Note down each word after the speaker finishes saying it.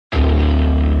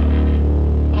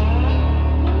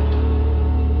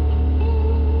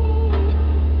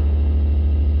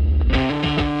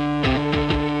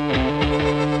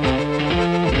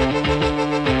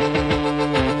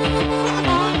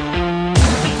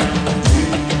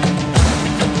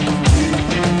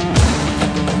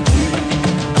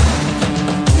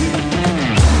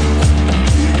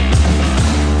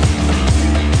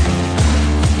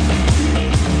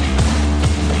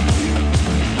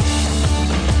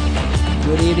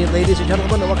Good evening, ladies and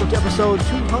gentlemen, and welcome to episode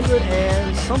 200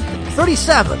 and something,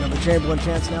 37 of the Chamberlain,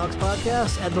 Chance, and Alex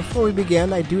podcast. And before we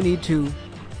begin, I do need to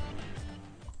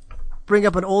bring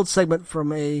up an old segment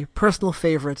from a personal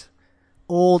favorite,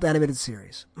 old animated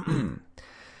series.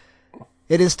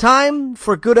 It is time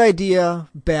for Good Idea,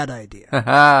 Bad Idea.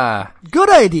 Good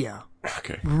Idea.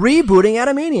 Okay. Rebooting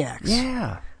Animaniacs.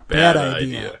 Yeah. Bad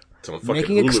idea.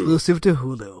 Making Hulu. exclusive to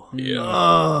Hulu.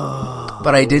 Yeah.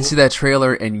 But I did see that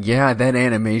trailer, and yeah, that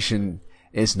animation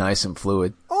is nice and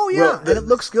fluid. Oh, yeah. Well, and it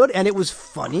looks good, and it was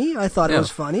funny. I thought it was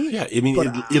funny. Yeah, I mean,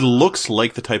 it looks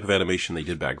like the type of animation they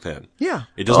did back then. Yeah.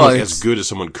 It doesn't look as good as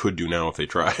someone could do now if they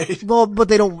tried. Well, but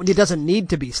they don't. It doesn't need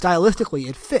to be. Stylistically,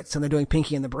 it fits, and they're doing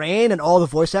Pinky and the Brain, and all the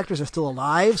voice actors are still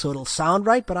alive, so it'll sound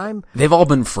right. But They've all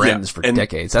been friends for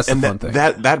decades. That's the fun thing.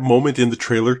 That moment in the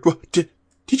trailer.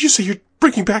 Did you say you're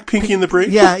bringing back Pinky and the Brain?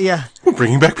 Yeah. We're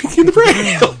bringing back Pinky and the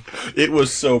Brain. It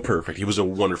was so perfect. It was a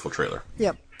wonderful trailer.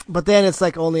 Yep. But then it's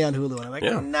like only on Hulu, and I'm like,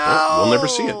 Yeah. no, We'll never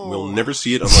see it. We'll never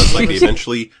see it unless they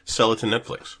eventually sell it to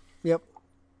Netflix. Yep.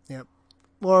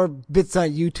 Or bits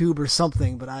on YouTube or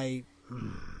something. But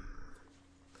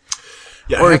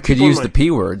Yeah, Or it could use the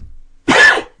P word.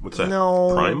 What's that?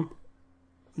 No. Prime?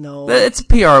 no. It's a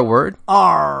PR word.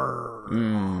 R.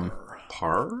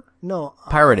 Par? No.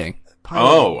 Pirating.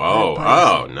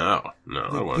 Oh, no. I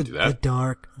don't want to do that.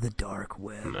 The dark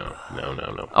web. No.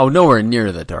 Oh, nowhere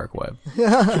near the dark web.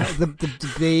 the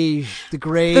beige, the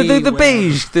gray, The web.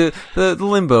 beige, the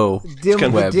limbo.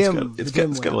 dim web. dim. It's the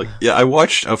dim kind of web. like, yeah, I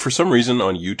watched, for some reason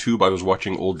on YouTube, I was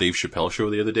watching old Dave Chappelle show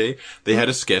the other day. They had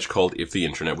a sketch called If the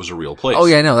Internet Was a Real Place. Oh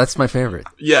yeah, no, that's my favorite.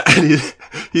 Yeah, and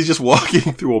he's just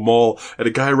walking through a mall, and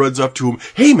a guy runs up to him,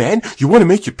 "Hey man, you want to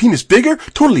make your penis bigger?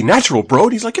 Totally natural, bro."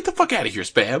 And he's like, "Get the fuck out of here,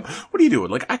 Spam. What are you doing?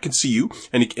 Like, I can see you."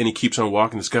 And he keeps on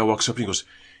walking. This guy walks up and he goes,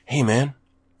 "Hey man,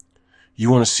 you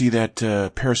want to see that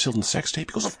Paris Hilton sex tape?"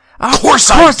 He goes, Of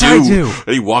course I do.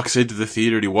 And he walks into the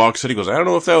theater, and he walks in, he goes, "I don't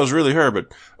know if that was really her,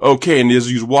 but okay." And as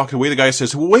he's walking away, the guy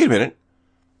says, "Well, wait a minute.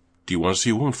 Do you want to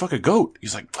see a woman fuck a goat?"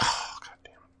 He's like, "Oh, god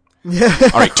damn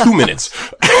it." All right, 2 minutes.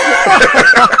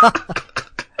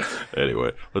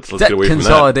 Anyway, let's get away from that.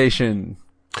 Consolidation.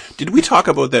 Did we talk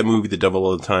about that movie, The Devil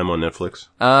All the Time, on Netflix?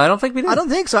 I don't think we did. I don't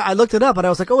think so. I looked it up, and I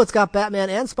was like, "Oh, it's got Batman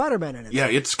and Spider-Man in it." Yeah,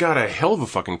 it's got a hell of a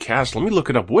fucking cast. Let me look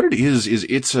it up. What it is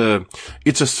it's a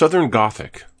Southern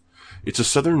Gothic. It's a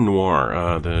Southern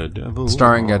noir. The Devil.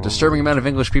 Starring a disturbing amount of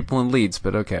English people in leads,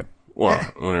 but okay. Well,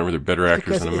 whenever they're better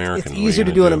actors Because than American. it's easier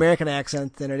to do an American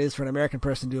accent than it is for an American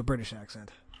person to do a British accent.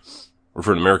 Or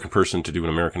for an American person to do an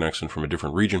American accent from a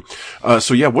different region.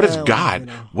 So yeah, what it's got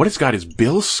is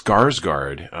Bill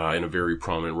Skarsgård, in a very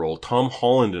prominent role. Tom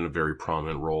Holland in a very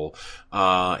prominent role.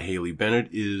 Haley Bennett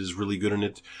is really good in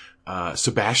it.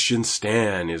 Sebastian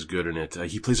Stan is good in it.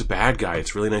 He plays a bad guy.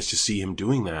 It's really nice to see him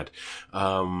doing that.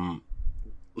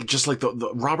 Just like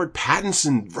the Robert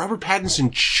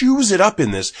Pattinson chews it up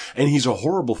in this, and he's a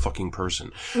horrible fucking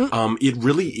person. It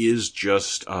really is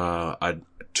just, a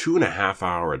 2.5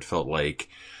 hour, it felt like,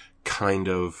 kind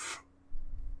of,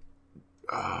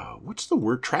 what's the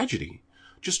word? Tragedy.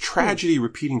 Just tragedy,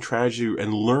 repeating tragedy,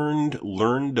 and learned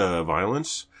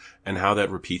violence, and how that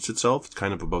repeats itself. It's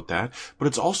kind of about that. But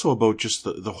it's also about just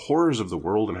the horrors of the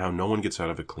world and how no one gets out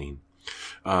of it clean.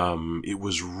 It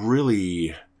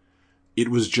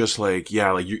was just like,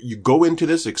 yeah, like you go into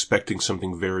this expecting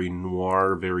something very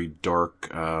noir, very dark,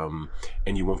 and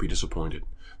you won't be disappointed.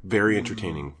 Very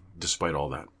entertaining, despite all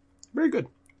that. Very good.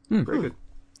 Very good.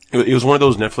 It was one of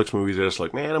those Netflix movies that's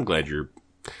like, man, I'm glad you're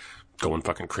going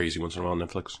fucking crazy once in a while,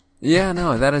 Netflix. Yeah,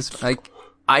 no, that is like,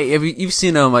 you've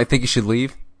seen I Think You Should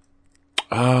Leave.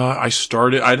 I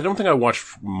started. I don't think I watched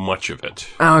much of it.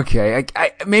 Okay,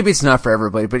 maybe it's not for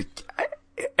everybody, but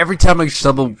every time I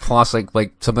stumble across like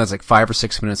something that's like 5 or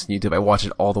 6 minutes on YouTube, I watch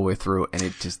it all the way through, and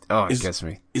it just it gets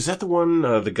me. Is that the one?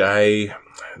 The guy,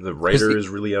 the writer is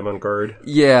really avant-garde.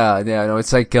 Yeah, no,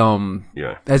 it's like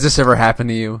Yeah. Has this ever happened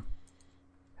to you?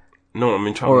 No, I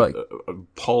mean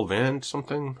Paul Van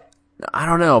something. I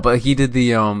don't know, but he did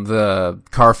the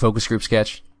car focus group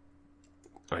sketch.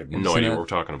 I have no idea what we're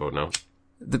talking about now.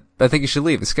 I Think You Should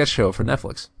Leave, the sketch show for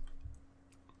Netflix.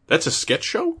 That's a sketch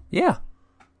show? Yeah.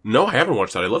 No, I haven't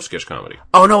watched that. I love sketch comedy.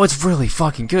 Oh no, it's really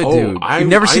fucking good, dude. You've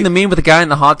never seen the meme with the guy in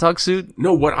the hot dog suit?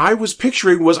 No, what I was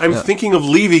picturing was I'm thinking of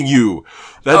Leaving You.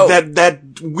 That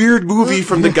weird movie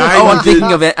from the guy.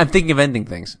 I'm thinking of Ending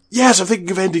Things. Yes, I'm thinking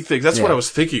of Ending Things. That's what I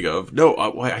was thinking of. No,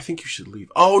 I think you should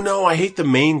leave. Oh no, I hate the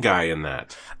main guy in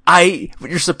that. But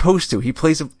you're supposed to. He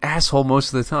plays an asshole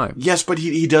most of the time. Yes, but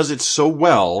he does it so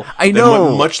well. I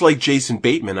know. Much like Jason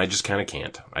Bateman, I just kind of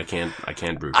can't. I can't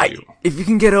root for you. If you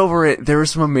can get over it, there is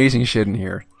some amazing shit in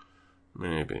here.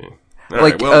 Maybe.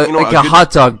 Like, right, well, like a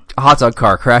hot dog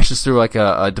car crashes through like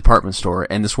a department store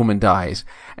and this woman dies.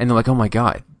 And they're like, oh my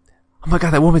god,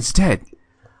 that woman's dead.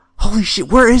 Holy shit,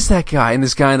 where is that guy? And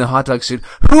this guy in the hot dog suit,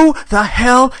 who the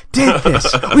hell did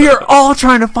this? We are all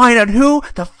trying to find out who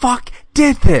the fuck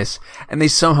did this. And they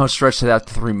somehow stretched it out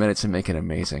to 3 minutes and make it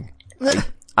amazing.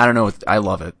 I don't know, I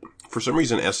love it. For some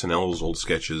reason, SNL's old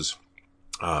sketches,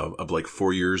 of like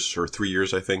 4 years or 3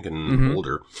 years, I think, and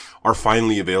older, are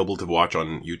finally available to watch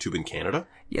on YouTube in Canada.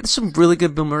 Yeah, there's some really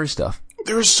good Bill Murray stuff.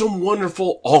 There's some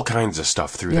wonderful, all kinds of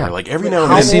stuff through there. Like every now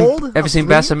and How then. old? Ever seen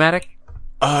Bassomatic?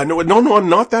 No, I'm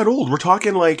not that old. We're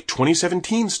talking like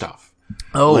 2017 stuff.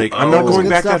 Oh, like I'm not going Good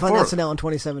back that stuff far. on SNL in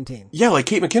 2017. Yeah, like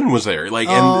Kate McKinnon was there, like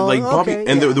and like Bobby,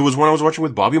 okay, and yeah. there was one I was watching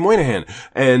with Bobby Moynihan,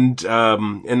 and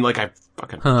like I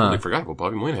fucking totally forgot about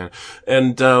Bobby Moynihan,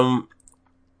 and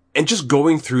just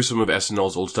going through some of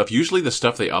SNL's old stuff. Usually the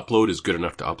stuff they upload is good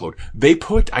enough to upload.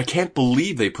 I can't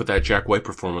believe they put that Jack White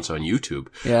performance on YouTube.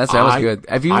 Yeah, that was good.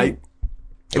 Have you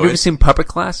ever seen Puppet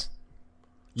Class?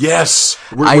 Yes,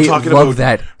 we're I talking love about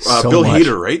that so Bill much.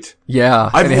 Hader, right? Yeah,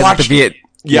 I've and it has watched to be it.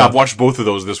 Yeah, I've watched both of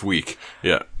those this week.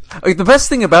 Yeah. Like, the best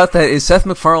thing about that is Seth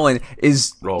MacFarlane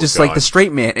is just like the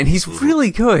straight man, and he's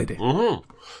really good. Mm-hmm.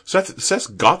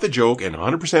 Seth got the joke and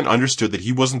 100% understood that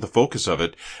he wasn't the focus of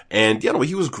it, and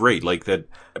he was great. Like that,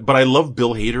 but I love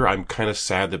Bill Hader. I'm kind of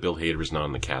sad that Bill Hader is not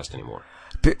in the cast anymore.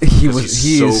 He so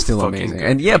is still amazing,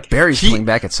 good. and Barry's coming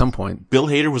back at some point. Bill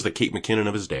Hader was the Kate McKinnon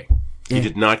of his day. He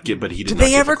did not get, but he did not they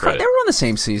get ever? the credit. They were on the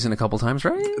same season a couple times,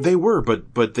 right? They were,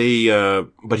 but he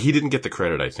didn't get the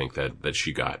credit. I think that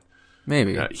she got.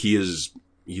 Maybe he is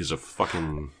a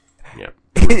fucking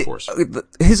brute force.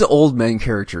 His old men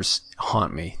characters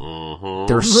haunt me. Mm-hmm.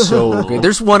 They're so good.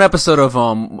 There's one episode of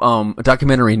a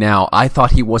documentary now. I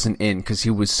thought he wasn't in because he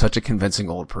was such a convincing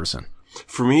old person.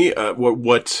 For me,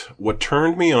 what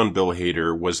turned me on Bill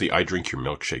Hader was the "I Drink Your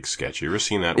Milkshake" sketch. You ever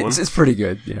seen that one? It's pretty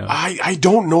good. Yeah. I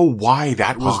don't know why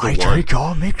that was the one. I drink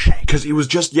your milkshake. Because it was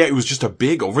just a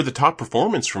big over the top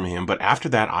performance from him. But after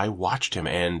that, I watched him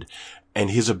and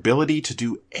his ability to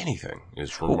do anything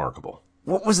is remarkable.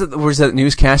 What was it? Was that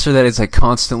newscaster that is like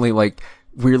constantly like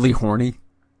weirdly horny?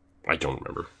 I don't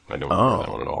remember. I don't remember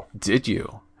that one at all. Did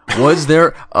you? Was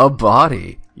there a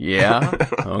body? Yeah.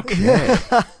 Okay.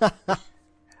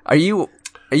 Are you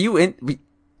in?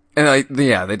 And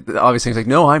obviously he's like,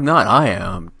 no, I'm not. I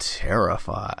am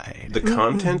terrified. The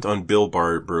content on Bill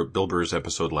Burr's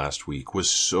episode last week was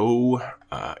so,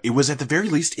 it was at the very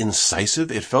least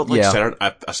incisive. It felt like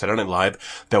a Saturday Night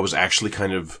Live that was actually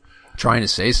kind of trying to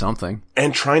say something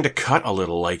and trying to cut a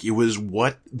little. Like it was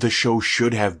what the show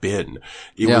should have been.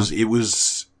 It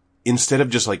was instead of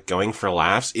just like going for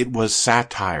laughs, it was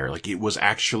satire. Like it was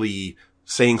actually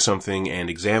saying something and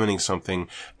examining something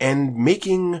and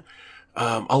making,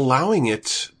 allowing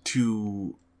it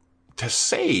to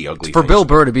say ugly things. For Bill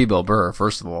Burr to be Bill Burr,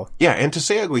 first of all. Yeah, and to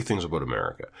say ugly things about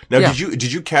America. Now,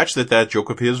 did you catch that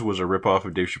joke of his was a ripoff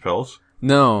of Dave Chappelle's?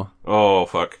 No. Oh,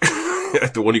 fuck.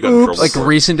 The one you got in trouble like for.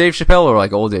 Recent Dave Chappelle or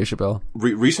like old Dave Chappelle?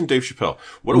 Recent Dave Chappelle.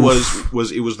 What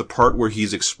it was the part where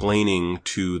he's explaining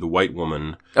to the white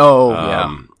woman. Oh,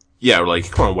 yeah. Yeah, like,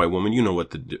 come on, white woman, you know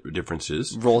what the difference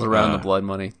is. Rolled around the blood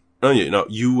money. Oh, yeah, no,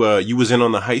 you was in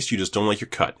on the heist, you just don't like your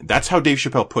cut. That's how Dave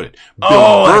Chappelle put it.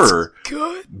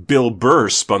 Bill Burr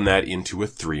spun that into a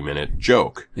 3-minute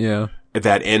joke. Yeah.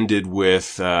 That ended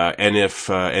with, and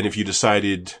if you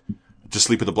decided to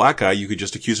sleep with a black guy, you could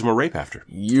just accuse him of rape after.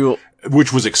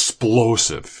 Which was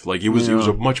explosive. Like, it was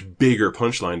a much bigger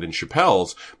punchline than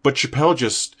Chappelle's, but Chappelle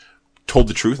just told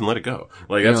the truth and let it go.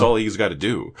 Like, that's all he's got to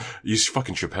do. He's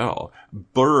fucking Chappelle.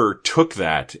 Burr took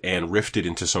that and riffed it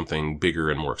into something bigger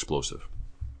and more explosive.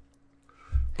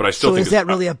 But I still think is that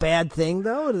really a bad thing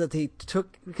though? That he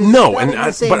took? No, it's not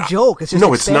the same joke. It's just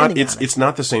no, it's not. It's It's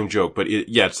not the same joke, but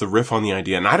it's the riff on the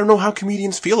idea. And I don't know how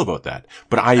comedians feel about that,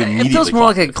 but I immediately it feels more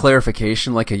like a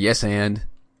clarification, like a yes and.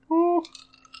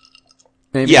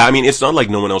 Maybe. Yeah, I mean, it's not like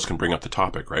no one else can bring up the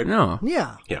topic, right? No.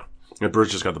 Yeah. Yeah, and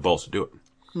Burr's just got the balls to do it.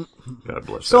 God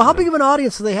bless. So how big of an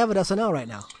audience do they have at SNL right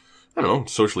now? I don't know.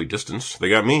 Socially distanced. They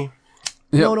got me.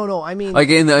 Yep. No. I mean, like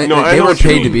they were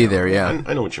paid to be there. Yeah,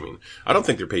 I know what you mean. I don't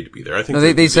think they're paid to be there. I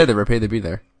think they said they were paid to be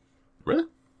there. Really?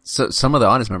 So some of the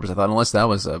audience members, I thought, unless that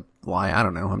was a lie, I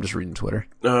don't know. I'm just reading Twitter.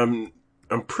 I'm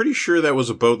pretty sure that was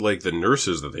about like the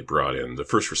nurses that they brought in, the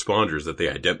first responders that they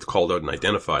called out and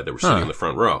identified that were sitting in the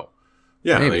front row.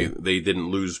 Yeah, they didn't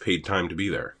lose paid time to be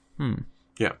there.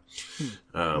 Yeah.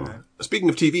 Speaking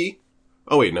of TV,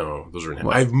 Oh wait, no, those are in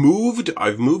headlines.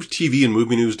 I've moved TV and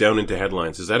movie news down into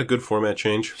headlines. Is that a good format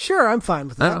change? Sure, I'm fine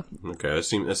with that. Okay, that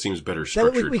seems better That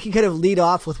way structured. we can kind of lead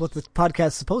off with what the podcast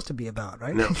is supposed to be about,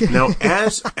 right? Now,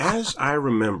 as I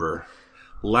remember,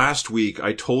 last week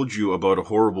I told you about a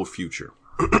horrible future.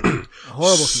 A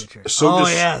horrible future.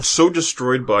 Yes. So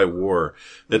destroyed by war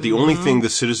that the only thing the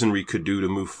citizenry could do to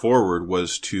move forward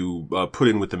was to put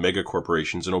in with the mega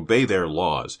corporations and obey their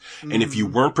laws. And if you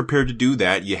weren't prepared to do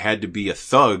that, you had to be a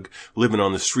thug living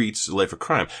on the streets, a life of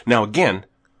crime. Now, again,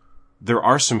 there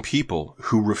are some people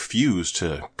who refuse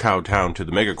to kowtow to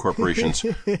the mega corporations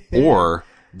or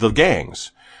the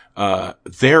gangs.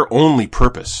 Their only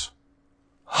purpose,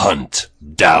 hunt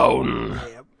down.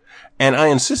 Yep. And I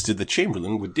insisted that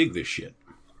Chamberlain would dig this shit.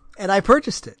 And I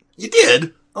purchased it. You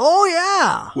did? Oh,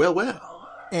 yeah. Well.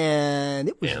 And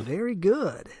it was very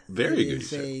good. Very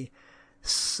good,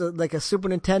 It's like a Super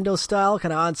Nintendo style,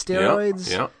 kind of on steroids.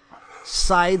 Yeah.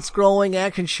 Side-scrolling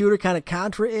action shooter, kind of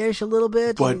Contra-ish a little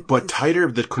bit. But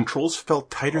tighter, the controls felt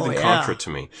tighter than Contra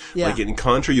to me. Yeah. Like in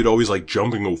Contra, you'd always like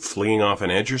jumping or flinging off an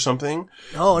edge or something.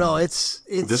 Oh, no, it's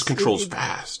This controls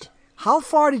fast. How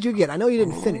far did you get? I know you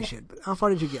didn't finish it, but how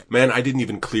far did you get? Man, I didn't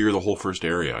even clear the whole first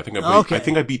area. I think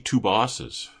I beat 2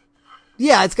 bosses.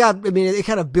 Yeah, it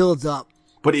kind of builds up.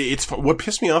 But what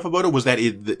pissed me off about it was that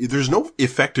there's no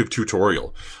effective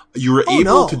tutorial. You were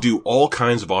able to do all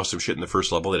kinds of awesome shit in the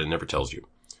first level that it never tells you.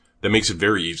 That makes it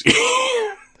very easy.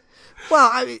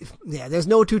 Well, there's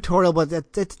no tutorial, but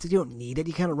that you don't need it.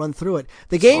 You kind of run through it.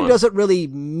 The game doesn't really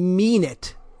mean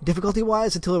it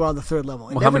difficulty-wise until around the 3rd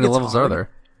level. Well, how many levels are there?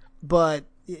 But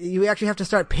you actually have to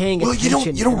start paying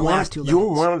attention. You don't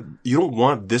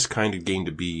want this kind of game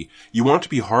to be. You want it to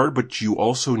be hard, but you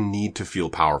also need to feel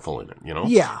powerful in it. You know.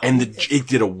 Yeah. And it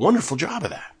did a wonderful job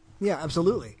of that. Yeah,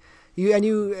 absolutely.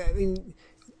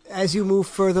 As you move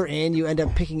further in, you end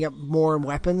up picking up more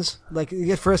weapons. Like you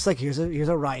get first, like here's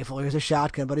a rifle, here's a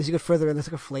shotgun. But as you get further in, there's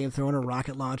like a flamethrower and a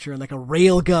rocket launcher and like a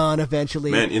rail gun.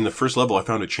 Eventually, man, in the first level, I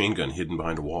found a chain gun hidden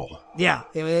behind a wall. Yeah,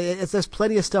 there's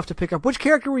plenty of stuff to pick up. Which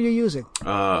character were you using?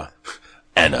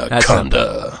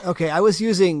 Anaconda. Okay, I was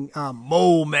using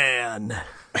Mo Man.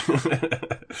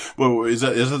 Well, is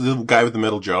that the guy with the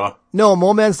metal jaw? No,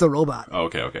 Mo Man's the robot. Oh,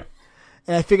 okay.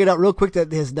 And I figured out real quick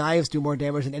that his knives do more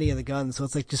damage than any of the guns, so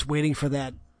it's like just waiting for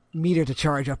that meter to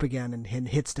charge up again and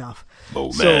hit stuff.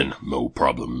 Mo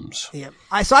problems. Yeah.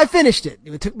 So I finished it.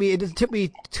 It took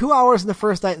me 2 hours in the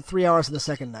first night and 3 hours in the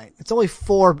second night. It's only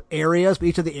 4 areas, but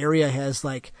each of the area has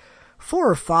like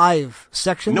 4 or 5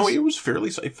 sections. No, it was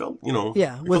it felt,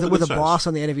 Yeah, with a boss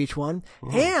on the end of each one.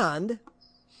 Mm-hmm. And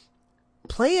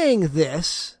playing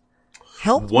this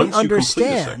helped me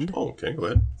understand. Oh, okay, go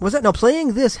ahead.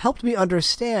 Playing this helped me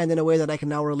understand in a way that I can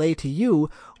now relate to you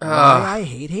why I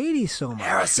hate Hades so much.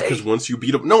 Heresy. Because once you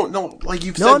beat him, like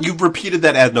you've said, you've repeated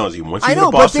that ad nauseum. Once you I know,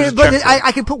 hit a boss, but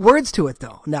I can put words to it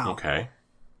though now. Okay.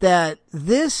 That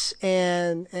this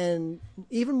and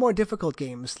even more difficult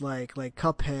games like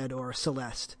Cuphead or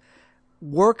Celeste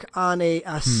work on a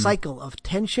cycle of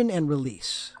tension and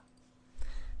release.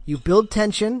 You build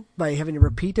tension by having to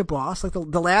repeat a boss. Like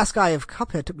the last guy of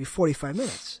Cuphead took me 45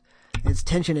 minutes. It's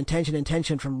tension and tension and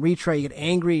tension from retry. You get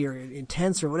angry or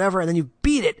intense or whatever, and then you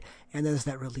beat it, and then there's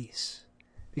that release.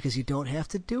 Because you don't have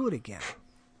to do it again.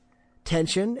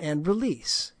 Tension and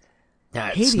release.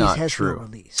 That's Hades not has true. no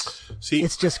release. See,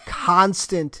 it's just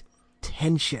constant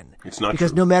tension. It's not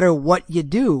because true. no matter what you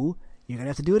do, you're gonna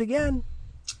have to do it again.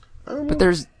 But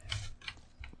there's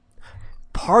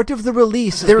part of the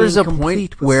release. There is a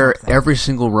point with where something. every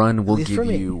single run will least give for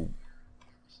me. you.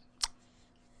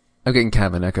 I'm getting kind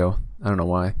of an echo. I don't know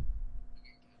why.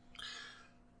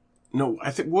 No,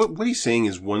 I think what he's saying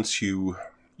is once you've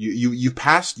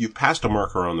passed a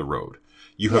marker on the road.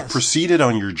 You have proceeded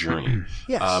on your journey.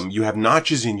 Yes. You have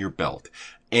notches in your belt.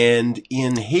 And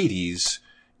in Hades,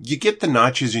 you get the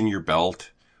notches in your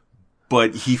belt,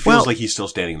 but he feels like he's still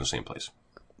standing in the same place.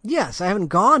 Yes, I haven't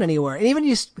gone anywhere. And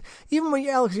even when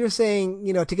Alex, you're saying,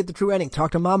 to get the true ending,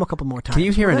 talk to Mom a couple more times. Can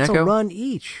you hear an that's echo? A run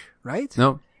each, right?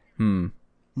 No.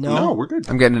 No, we're good.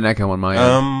 I'm getting an echo on my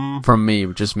end. From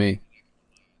me, just me.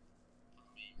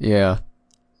 Yeah.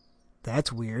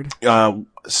 That's weird.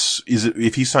 Is it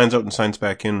if he signs out and signs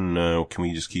back in? Can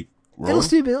we just keep rolling?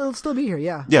 It'll still be here.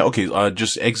 Yeah. Yeah. Okay.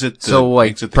 Just exit.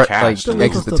 Exit the cast,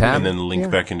 exit the tab, and then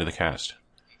link back into the cast.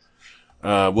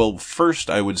 Well, first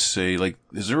I would say,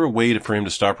 is there a way for him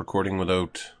to stop recording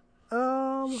without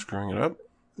screwing it up,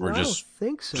 or I just don't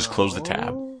think so. just close the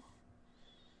tab?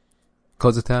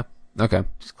 Close the tab. Okay.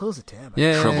 Just close the tab.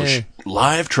 Yeah.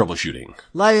 Live troubleshooting.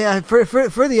 Live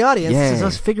for the audience. Yeah. This is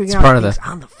us figuring It's out part of things the-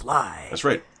 on the fly. That's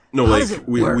right. No, How like does it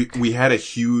we work? had a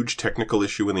huge technical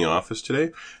issue in the office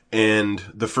today, and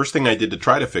the first thing I did to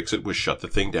try to fix it was shut the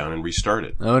thing down and restart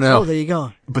it. Oh no. Oh, there you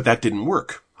go. But that didn't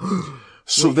work.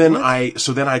 So then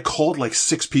I called like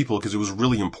 6 people because it was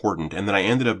really important, and then I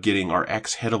ended up getting our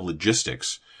ex-head of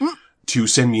logistics to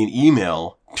send me an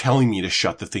email telling me to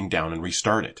shut the thing down and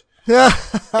restart it.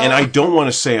 And I don't want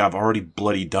to say I've already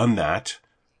bloody done that.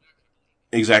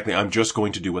 Exactly. I'm just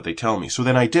going to do what they tell me. So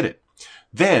then I did it.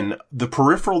 Then the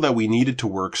peripheral that we needed to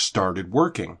work started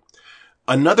working.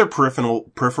 Another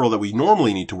peripheral that we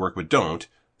normally need to work but don't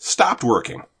stopped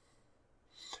working.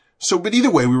 So, but either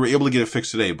way, we were able to get it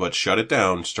fixed today, but shut it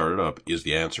down, start it up is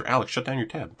the answer. Alex, shut down your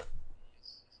tab.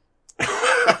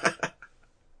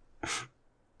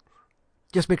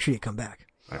 Just make sure you come back.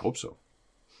 I hope so.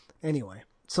 Anyway,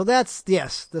 so that's,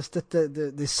 yes,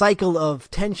 the cycle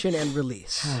of tension and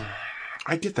release.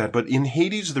 I get that, but in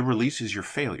Hades, the release is your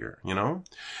failure, you know?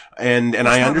 And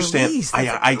I not understand, release,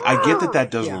 I get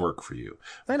that doesn't Yeah. work for you.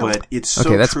 I know. But it's Okay,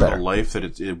 so that's true better. to life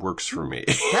that it works for me.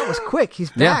 That was quick.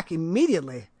 He's Yeah. back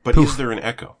immediately. But is there an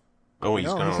echo? Oh, he's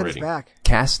No, gone he said he's already. back.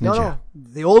 Cast Ninja. No,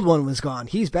 the old one was gone.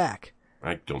 He's back.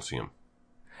 I don't see him.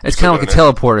 It's Still kind of like a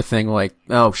got teleporter thing. Like,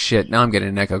 oh shit, now I'm getting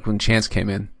an echo when Chance came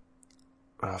in.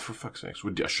 For fuck's sakes.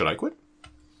 Should I quit?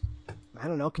 I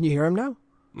don't know. Can you hear him now?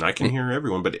 I can hear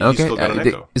everyone, but he's Okay, still got an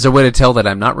echo. is there a way to tell that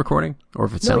I'm not recording, or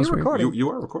if it No, sounds you're weird? recording. You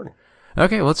are recording.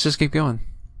 Okay, well, let's just keep going.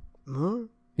 Hmm?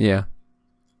 Yeah.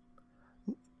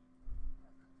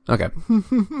 Okay.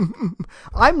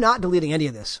 I'm not deleting any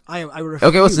of this. I refuse.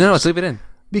 Okay, let's leave it in.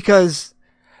 Because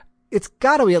it's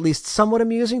got to be at least somewhat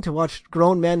amusing to watch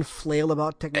grown men flail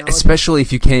about technology. Especially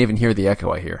if you can't even hear the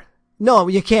echo I hear. No,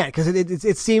 you can't, because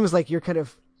it seems like you're kind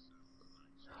of...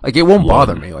 Like, it won't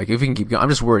bother me. Like, if we can keep going, I'm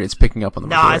just worried it's picking up on the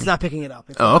No, recording. it's not picking it up.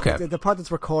 It's Oh, not. okay. The part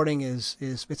that's recording is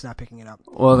it's not picking it up.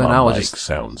 Well, then I'll mic just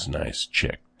sounds nice.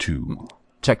 Check 2.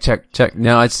 check.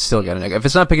 No, it's still got an echo. If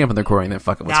it's not picking up on the recording, then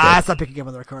fuck it, let's Nah, go. it's not picking up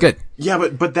on the recording. Good. Yeah,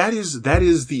 but that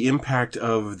is the impact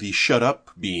of the shut up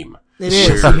beam. It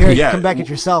is. Where- You hear it yeah, come back at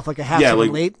yourself like a half yeah, second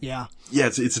like- late. Yeah. Yeah,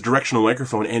 it's a directional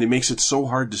microphone, and it makes it so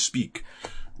hard to speak.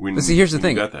 But see, here's the when you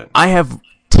thing. got that. I have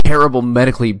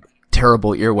medically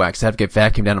terrible earwax that have to get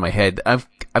vacuumed out of my head. I've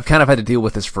kind of had to deal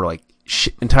with this for like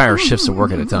entire shifts of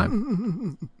work at a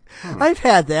time. I've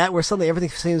had that where suddenly everything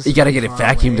seems. You gotta get it far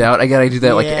vacuumed away. out. I gotta do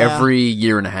that like Yeah. every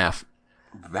year and a half.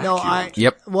 No, Vacuumed.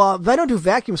 Yep. Well, they don't do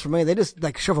vacuums for me. They just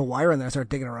like shove a wire in there and start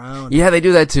digging around. Yeah, they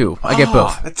do that too. I get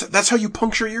both. That's how you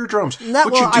puncture eardrums. Not-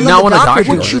 what well, you I do, let Not the when a doctor doctor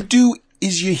do does what it. you do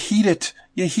is you heat it.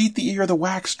 You heat the ear, the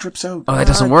wax drips out. Oh, that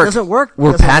doesn't it work. doesn't work.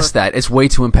 We're Doesn't past work. that. It's way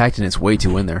too impacted and it's way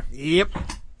too in there. Yep.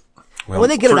 Well, When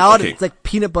they get it first- out, okay. it's like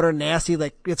peanut butter nasty.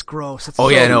 Like it's gross. It's Oh so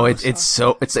yeah, no, gross.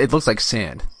 it looks like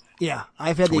sand. Yeah,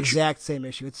 I've had the Which- exact same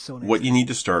issue. It's so nasty. What you need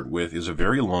to start with is a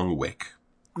very long wick.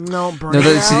 No, burn No,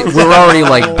 it see, out. we're already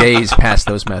like days past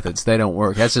those methods. They don't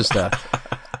work. That's just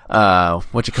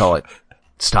what you call it,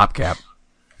 stopgap.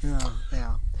 Yeah.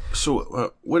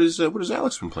 So, what is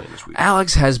Alex been playing this week?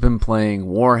 Alex has been playing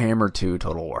Warhammer 2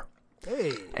 Total War.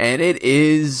 Hey. And it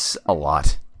is a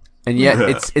lot. And yet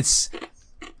it's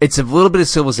a little bit of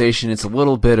Civilization, it's a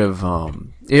little bit of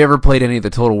you ever played any of the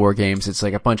Total War games? It's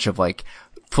like a bunch of like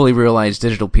fully realized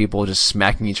digital people just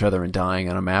smacking each other and dying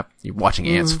on a map. You're watching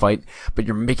ants fight, but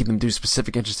you're making them do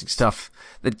specific interesting stuff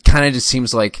that kind of just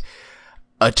seems like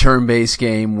a turn-based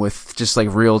game with just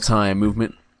like real-time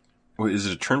movement. Wait, is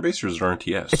it a turn-based or is it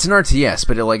RTS? It's an RTS,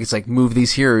 but it's like move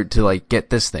these here to like get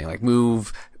this thing. Like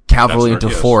move cavalry That's an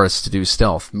into RTS. forest to do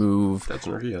stealth. Move That's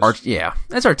an RTS. yeah,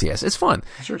 that's RTS. It's fun.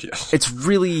 It's RTS. It's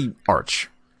really arch.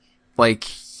 Like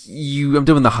I'm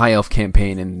doing the high elf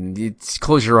campaign, and it's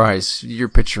close your eyes. You're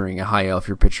picturing a high elf.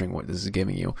 You're picturing what this is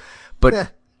giving you, but Yeah.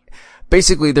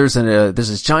 basically there's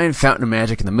this giant fountain of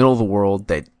magic in the middle of the world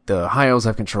that the high elves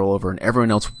have control over, and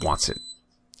everyone else wants it.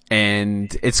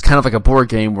 And it's kind of like a board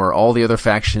game where all the other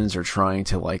factions are trying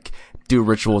to like do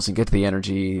rituals and get to the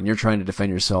energy, and you're trying to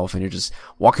defend yourself, and you're just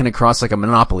walking across like a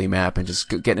Monopoly map and just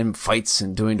getting in fights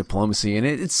and doing diplomacy, and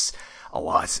it's a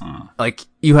lot. Like,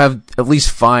 you have at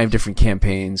least 5 different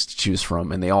campaigns to choose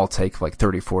from, and they all take like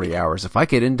 30, 40 hours. If I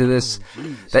get into this,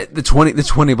 that the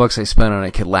 $20 I spent on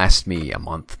it could last me a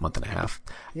month and a half.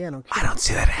 Yeah, no. I don't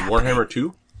see that happening. Warhammer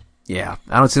 2? Yeah,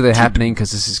 I don't see that happening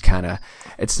because this is kind of,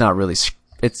 it's not really,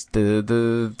 it's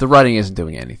the writing isn't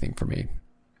doing anything for me.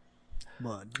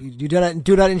 Blood. You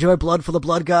do not enjoy blood for the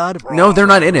blood god? No, they're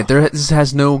not in it. This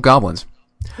has no goblins.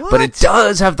 What? But it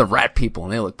does have the rat people,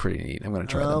 and they look pretty neat. I'm going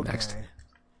to try them next. Okay.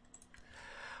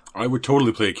 I would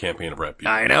totally play a campaign of Rat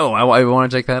People. I know. I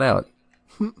want to check that out.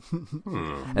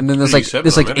 And then there's like 87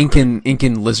 there's on like Metacritic.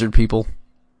 Incan lizard people.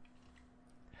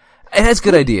 It has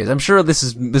good ideas. I'm sure this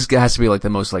has to be like the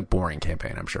most like boring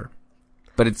campaign. I'm sure,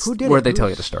 but it's where they tell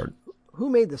you to start. Who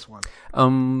made this one?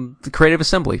 The Creative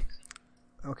Assembly.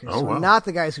 Okay, so not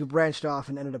the guys who branched off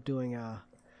and ended up doing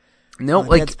no,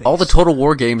 like all the Total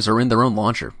War games are in their own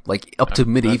launcher, like up to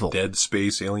Medieval. Dead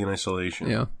Space, Alien Isolation.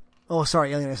 Yeah. Oh,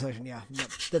 sorry, Alien Isolation. Yeah,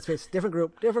 Dead Space, different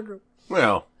group.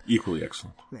 Well, equally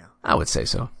excellent. Yeah, I would say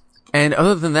so. And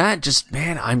other than that,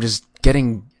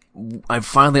 I've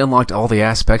finally unlocked all the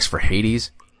aspects for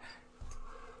Hades.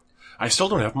 I still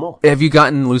don't have them all. Have you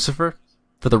gotten Lucifer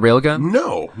for the railgun?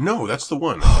 No, that's the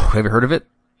one. Have you heard of it?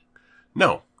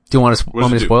 No. Do you want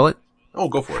me to spoil it? Oh,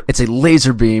 go for it. It's a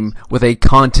laser beam with a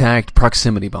contact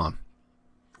proximity bomb.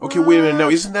 Okay, wait a minute. Now,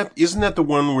 isn't that the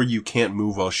one where you can't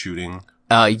move while shooting?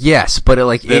 Yes, but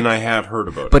I have heard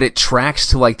about it. But it tracks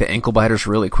to like the ankle biters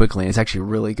really quickly, and it's actually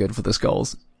really good for the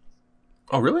skulls.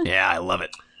 Oh, really? Yeah, I love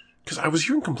it. Because I was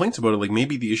hearing complaints about it. Like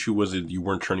maybe the issue was that you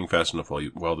weren't turning fast enough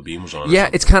while the beam was on. Yeah,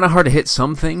 it's kind of hard to hit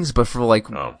some things, but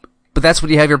but that's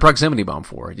what you have your proximity bomb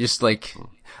for. Just like,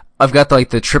 I've got like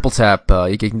the triple tap.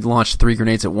 You can launch 3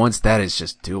 grenades at once. That is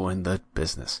just doing the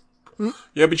business.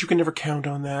 Yeah, but you can never count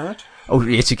on that. Oh,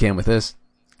 yes, you can with this.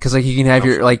 Cause like you can have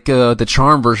your, like, the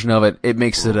charm version of it, it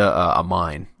makes it a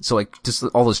mine. So like, just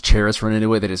all those chariots run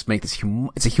into it, they just make this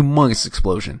it's a humongous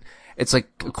explosion. It's like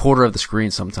a quarter of the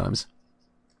screen sometimes.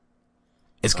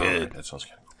 It's good. Right, that sounds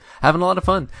good. Having a lot of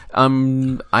fun.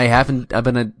 I've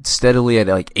been steadily at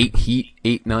like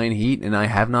 9 heat, and I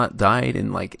have not died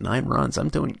in like 9 runs. I'm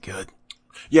doing good.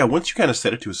 Yeah, once you kind of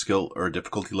set it to a skill or a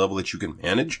difficulty level that you can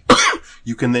manage,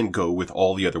 you can then go with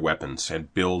all the other weapons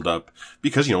and build up,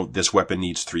 because, this weapon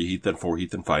needs 3 heat, then 4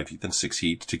 heat, then 5 heat, then 6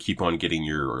 heat to keep on getting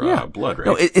your blood, right?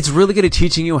 No, it's really good at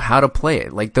teaching you how to play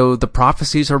it. Like, though, the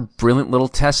prophecies are brilliant little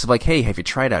tests of like, hey, have you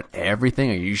tried out everything?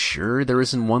 Are you sure there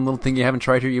isn't one little thing you haven't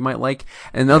tried here you might like?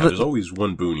 And there's always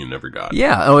one boon you never got.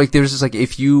 Yeah, like, there's just like,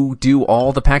 if you do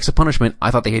all the packs of punishment, I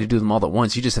thought they had to do them all at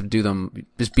once. You just have to do them,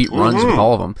 just beat runs with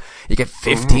all of them. You get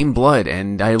 15 blood.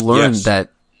 And I learned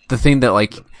that the thing that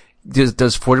like does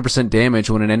 40% damage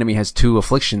when an enemy has 2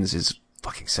 afflictions is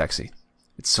fucking sexy.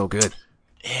 It's so good.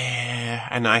 Yeah,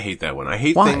 and I hate that one. I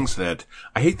hate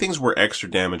things where extra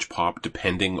damage pop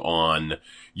depending on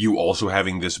you also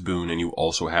having this boon and you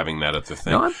also having that other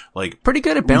thing. No, I'm pretty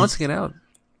good at balancing it out.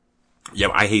 Yeah,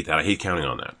 I hate that. I hate counting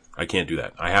on that. I can't do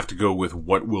that. I have to go with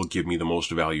what will give me the most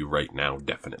value right now,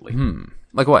 definitely.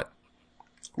 Like what?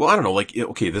 Well, I don't know, like,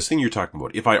 okay, this thing you're talking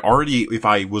about, if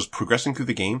I was progressing through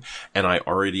the game, and I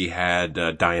already had,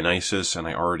 Dionysus, and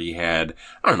I already had,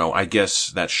 I don't know, I guess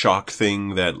that shock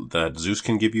thing that Zeus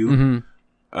can give you,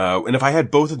 and if I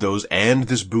had both of those, and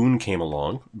this boon came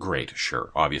along, great,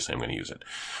 sure, obviously I'm gonna use it.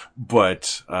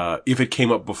 But, if it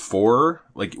came up before,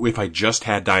 like, if I just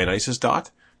had Dionysus dot,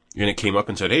 and it came up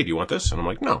and said, hey, do you want this? And I'm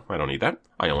like, no, I don't need that.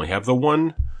 I only have the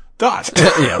one dot.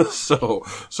 Yeah. So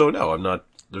no, I'm not,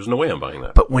 there's no way I'm buying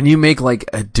that. But when you make like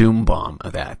a Doom bomb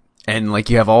of that, and like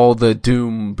you have all the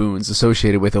Doom boons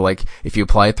associated with it, like if you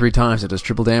apply it 3 times, it does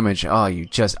triple damage. Oh,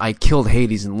 I killed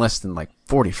Hades in less than like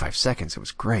 45 seconds. It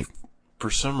was great. For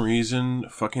some reason,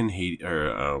 fucking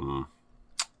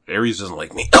Ares doesn't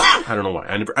like me. I don't know why.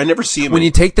 I never see him. When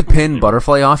you take the pin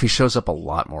butterfly off, he shows up a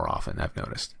lot more often, I've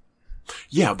noticed.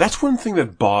 Yeah, that's one thing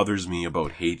that bothers me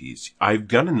about Hades. I've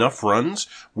done enough runs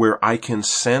where I can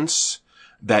sense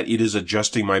that it is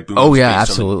adjusting my boons. Oh yeah,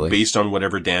 absolutely. Based on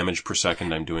whatever damage per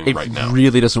second I'm doing right now. It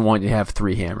really doesn't want you to have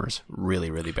 3 hammers. Really,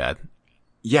 really bad.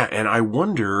 Yeah, and I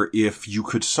wonder if you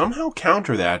could somehow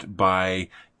counter that by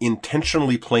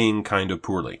intentionally playing kind of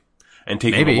poorly and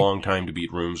taking a long time to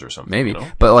beat rooms or something. Maybe.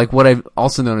 But like what I've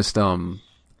also noticed,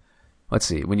 let's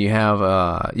see, when you have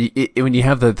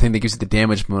the thing that gives you the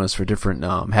damage bonus for different,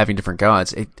 having different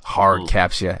gods, it hard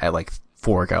caps you at like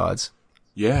 4 gods.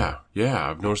 Yeah,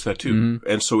 I've noticed that too.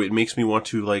 And so it makes me want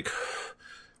to like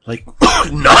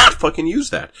not fucking use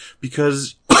that,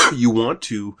 because you want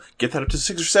to get that up to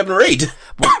 6 or 7 or 8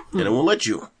 and it won't let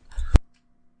you.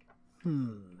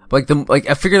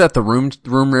 I figure that the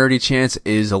room rarity chance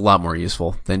is a lot more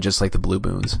useful than just like the blue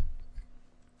boons.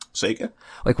 Sega?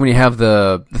 Like when you have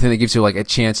the thing that gives you like a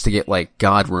chance to get like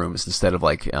god rooms instead of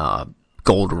like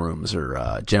gold rooms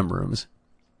or gem rooms.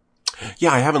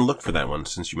 Yeah, I haven't looked for that one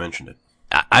since you mentioned it.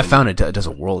 I found it does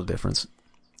a world of difference.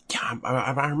 Yeah,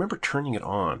 I remember turning it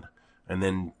on, and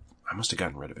then I must have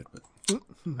gotten rid of it. But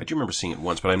I do remember seeing it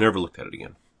once, but I never looked at it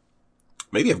again.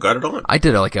 Maybe I've got it on. I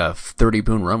did like a 30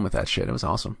 boon run with that shit. It was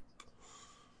awesome.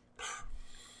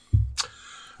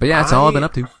 But yeah, that's all I've been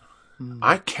up to.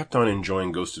 I kept on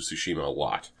enjoying Ghost of Tsushima a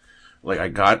lot. Like I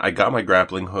got my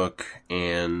grappling hook,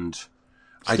 and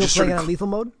I just playing on lethal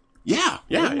mode. Yeah,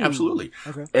 absolutely.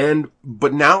 Okay.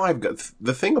 But now I've got,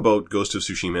 the thing about Ghost of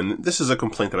Tsushima, and this is a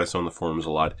complaint that I saw on the forums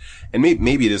a lot, and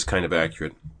maybe it is kind of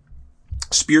accurate.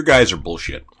 Spear guys are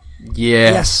bullshit.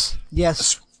 Yes.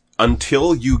 Yes.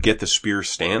 Until you get the spear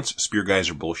stance, spear guys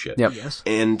are bullshit. Yep. Yes.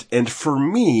 And for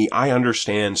me, I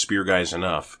understand spear guys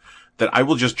enough that I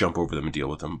will just jump over them and deal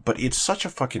with them. But it's such a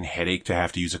fucking headache to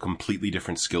have to use a completely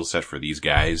different skill set for these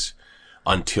guys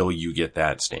until you get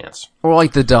that stance. Or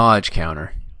like the dodge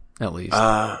counter, at least.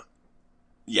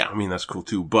 Yeah, I mean, that's cool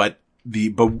too. But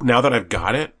now that I've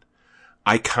got it,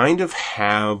 I kind of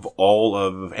have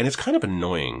and it's kind of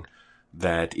annoying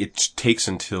that it takes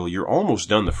until you're almost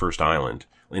done the first island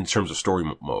in terms of story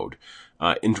mode.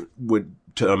 I'm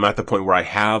at the point where I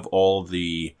have all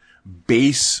the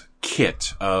base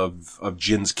kit of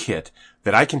Jin's kit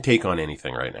that I can take on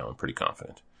anything right now. I'm pretty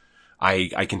confident.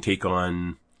 I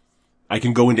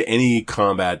can go into any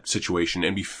combat situation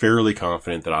and be fairly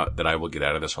confident that I will get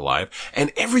out of this alive.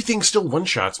 And everything still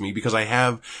one-shots me because I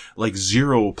have like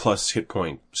 0+ hit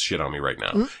point shit on me right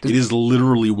now. Mm-hmm. It is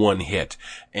literally one hit.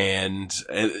 And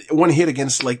one hit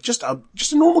against like just a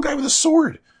normal guy with a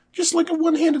sword. Just like a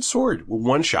one-handed sword will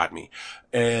one-shot me.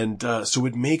 And so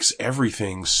it makes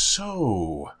everything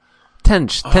so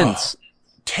tense.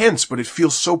 Tense, but it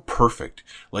feels so perfect.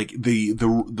 Like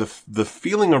the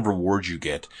feeling of reward you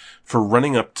get for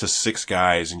running up to 6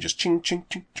 guys and just ching ching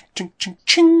ching ching ching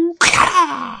ching.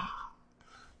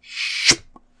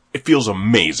 It feels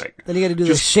amazing. Then you got to do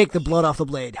this, shake the blood off the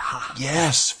blade.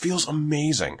 Yes, feels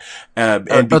amazing. Are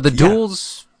the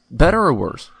duels better or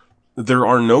worse? There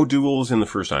are no duels in the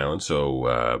first island,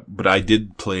 so but I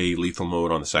did play lethal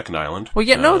mode on the second island. Well,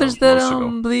 yeah, no, there's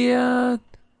the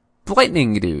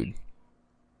lightning dude.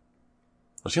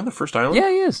 Was he on the first island? Yeah,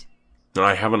 he is. No,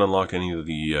 I haven't unlocked any of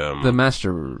the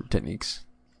master techniques.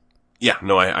 Yeah,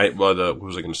 no, what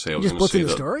was I going to say? I was just going to say the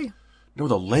story? No,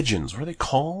 the legends. What are they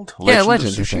called?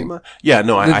 Legends of Tsushima? Yeah,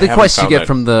 no, I the quests you get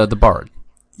from the bard.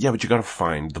 Yeah, but you gotta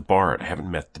find the bard. I haven't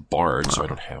met the bard, so I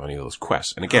don't have any of those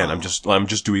quests. And again, I'm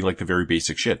just doing like the very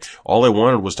basic shit. All I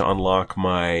wanted was to unlock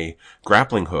my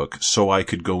grappling hook so I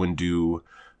could go and do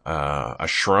a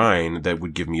shrine that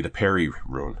would give me the parry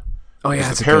rune. Oh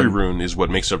yeah, the parry rune is what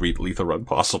makes every lethal run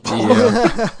possible.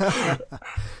 Yeah.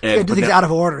 Do things out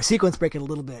of order, sequence breaking a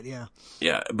little bit. Yeah.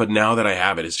 Yeah, but now that I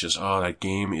have it, it's just that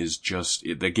game is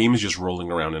just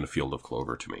rolling around in a field of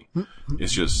clover to me.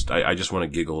 It's just I just want to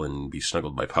giggle and be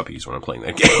snuggled by puppies when I'm playing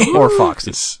that game. Or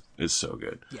foxes. It's so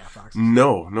good. Yeah, foxes.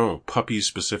 No, puppies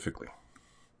specifically.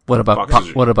 What about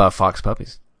fox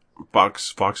puppies?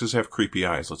 Foxes have creepy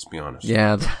eyes, let's be honest.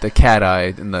 Yeah, the cat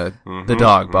eye and the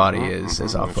dog body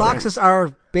is off. Foxes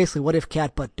are basically what if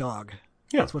cat but dog.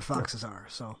 Yeah. That's what foxes are,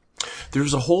 so. There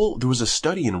was a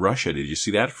study in Russia, did you see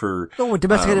that, for... Oh,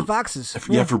 domesticated foxes.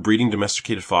 Yeah, for breeding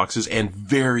domesticated foxes, and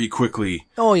very quickly...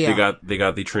 Oh, yeah.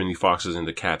 They turned the foxes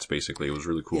into cats, basically. It was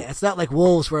really cool. Yeah, it's not like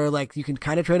wolves where, like, you can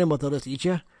kind of train them, but they'll just eat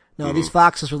you. No, these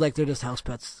foxes are like, they're just house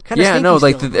pets.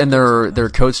 And their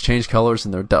coats change colors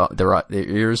and their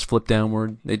ears flip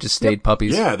downward. They just stayed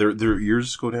puppies. Yeah, their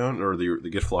ears go down, or they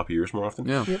get floppy ears more often.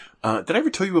 Yeah. Did I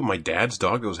ever tell you about my dad's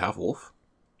dog that was half wolf?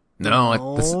 No, I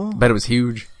bet it was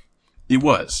huge. It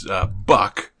was.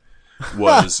 Buck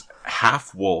was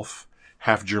half wolf,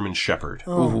 half German Shepherd.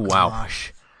 Oh, wow.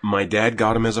 Gosh. My dad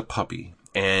got him as a puppy,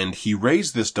 and he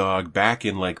raised this dog back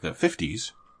in like the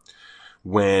 50s.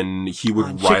 When he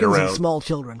would ride around and small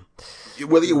children.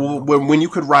 Well, when you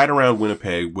could ride around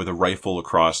Winnipeg with a rifle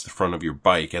across the front of your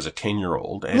bike as a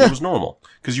 10-year-old, and it was normal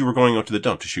because you were going out to the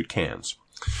dump to shoot cans.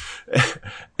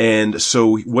 And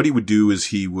so what he would do is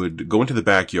he would go into the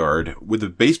backyard with a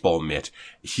baseball mitt.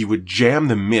 He would jam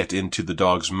the mitt into the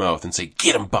dog's mouth and say,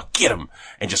 "Get him, Buck, get him,"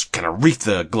 and just kind of reach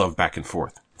the glove back and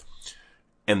forth.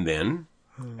 And then,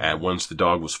 once the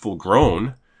dog was full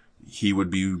grown, he would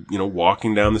be,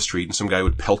 walking down the street and some guy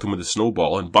would pelt him with a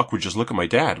snowball and Buck would just look at my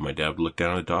dad. And my dad would look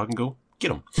down at the dog and go,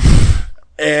 "Get him."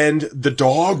 And the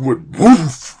dog would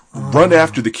run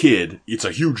after the kid. It's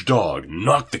a huge dog.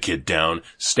 Knock the kid down,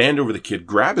 stand over the kid,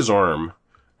 grab his arm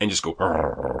and just go,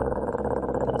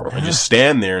 and just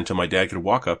stand there until my dad could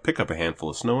walk up, pick up a handful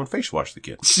of snow and face wash the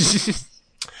kid.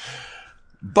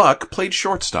 Buck played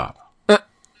shortstop.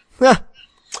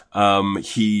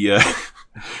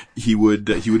 He would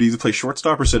either play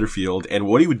shortstop or center field, and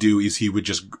what he would do is he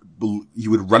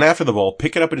would run after the ball,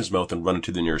 pick it up in his mouth, and run it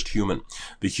to the nearest human.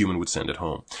 The human would send it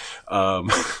home.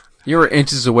 You were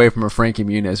inches away from a Frankie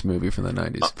Muniz movie from the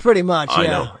 90s. Pretty much, yeah. I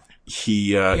know.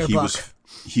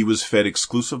 He was fed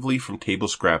exclusively from table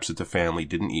scraps that the family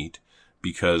didn't eat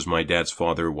because my dad's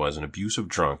father was an abusive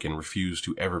drunk and refused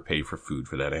to ever pay for food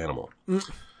for that animal.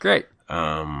 Great.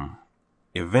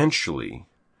 eventually,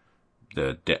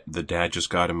 the dad just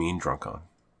got a mean drunk on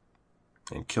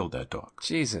and killed that dog.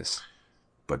 Jesus.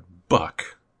 But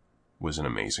Buck was an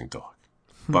amazing dog.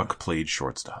 Buck played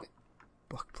shortstop.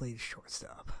 Buck played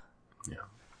shortstop.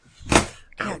 Yeah.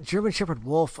 Yeah, German Shepherd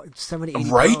Wolf, 70, 80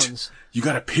 Right? pounds. You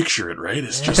gotta picture it, right?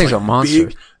 It's That just thing's like a monster.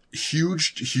 big,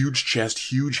 huge chest,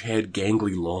 huge head,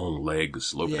 gangly long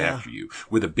legs looking Yeah. after you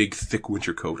with a big thick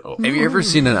winter coat. Oh, Have you ever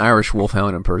seen an Irish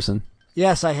wolfhound in person?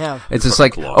 Yes, I have. It's just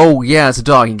like, Claw. oh yeah, it's a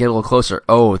dog. You can get a little closer.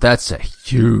 Oh, that's a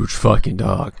huge fucking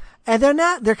dog. And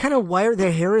they're kind of wired.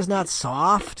 Their hair is not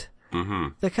soft. Mm-hmm.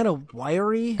 They're kind of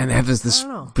wiry. And they have this I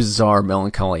don't know. bizarre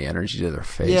melancholy energy to their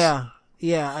face. Yeah.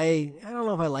 I don't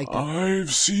know if I like that.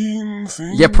 I've seen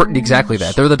things. Yeah, exactly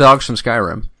that. They're the dogs from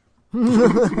Skyrim.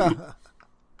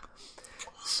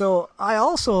 So I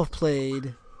also have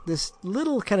played this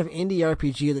little kind of indie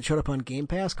RPG that showed up on Game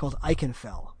Pass called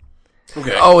Eichenfell.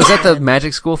 Okay. Oh, is that the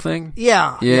magic school thing?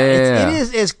 Yeah. Yeah. It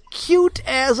is as cute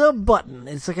as a button.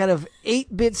 It's a kind of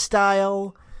 8-bit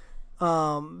style,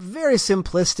 very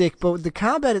simplistic, but the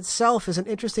combat itself is an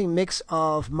interesting mix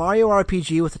of Mario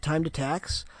RPG with the timed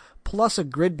attacks, plus a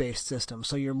grid-based system.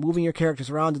 So you're moving your characters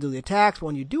around to do the attacks, but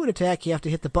when you do an attack, you have to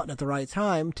hit the button at the right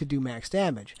time to do max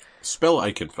damage. Spell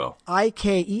Eichenfell.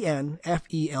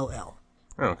 Ikenfell.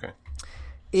 Oh, okay.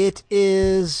 It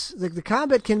is the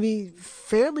combat can be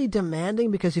fairly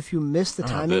demanding because if you miss the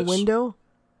timing window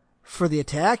for the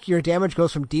attack, your damage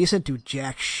goes from decent to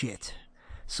jack shit.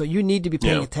 So you need to be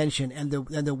paying attention, and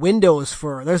the windows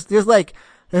for there's like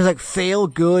fail,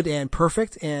 good, and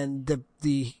perfect, and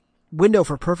the window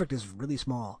for perfect is really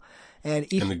small. And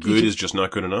And the good is just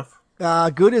not good enough?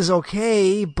 good is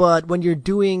okay, but when you're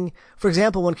doing, for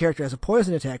example, one character has a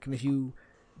poison attack, and if you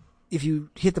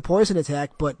hit the poison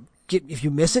attack, but if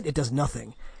you miss it, it does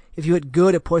nothing. If you hit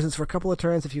good, it poisons for a couple of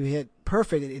turns. If you hit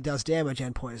perfect, it does damage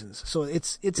and poisons. So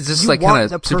it's Is this you like want kind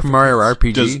the of Super perfect Mario hits.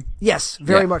 RPG? Yes,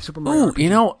 very Yeah. much Super Mario. Ooh, RPG. you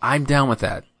know, I'm down with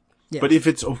that. Yeah. But if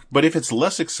it's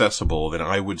less accessible, then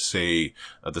I would say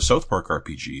the South Park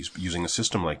RPGs using a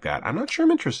system like that. I'm not sure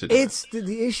I'm interested in it. It's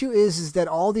the issue is that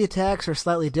all the attacks are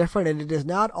slightly different, and it is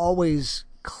not always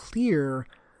clear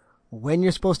when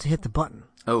you're supposed to hit the button.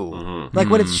 Oh. Like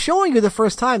when it's showing you the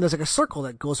first time, there's like a circle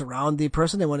that goes around the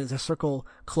person, and when the circle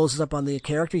closes up on the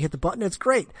character, you hit the button. It's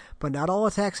great, but not all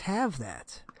attacks have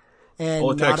that. And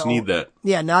All attacks not need that.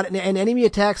 Yeah, and enemy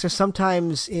attacks are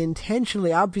sometimes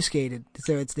intentionally obfuscated,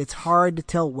 so it's hard to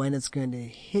tell when it's going to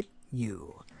hit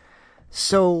you.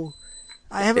 So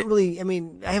I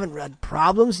haven't had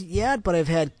problems yet, but I've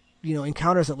had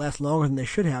encounters that last longer than they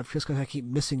should have just because I keep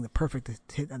missing the perfect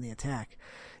hit on the attack.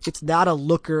 It's not a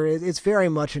looker. It's very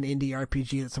much an indie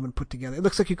RPG that someone put together. It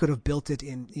looks like you could have built it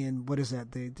in what is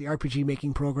that? The RPG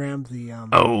making program.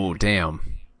 Oh, damn.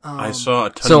 I saw a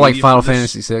ton So of like media Final for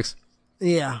this. Fantasy VI?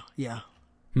 Yeah.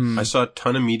 I saw a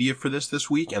ton of media for this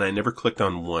week, and I never clicked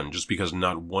on one just because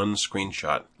not one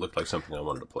screenshot looked like something I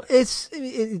wanted to play.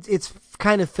 It's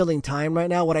kind of filling time right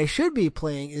now. What I should be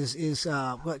playing is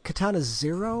Katana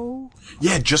Zero?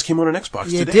 Yeah, it just came out on Xbox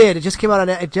Yeah, today. it did. It just came out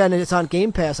and it's on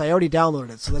Game Pass. I already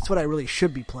downloaded it, so that's what I really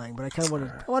should be playing. But I kind of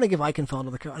want to give Eichenfeld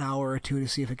an hour or two to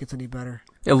see if it gets any better.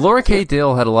 Yeah, Laura K.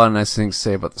 Dale had a lot of nice things to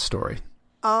say about the story.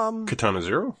 Katana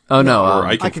Zero? Oh, no. Or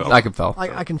Eichenfell.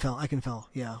 Eichenfell.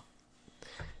 Yeah.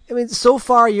 I mean, so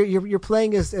far you're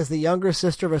playing as the younger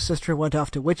sister of a sister who went off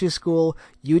to witches' school.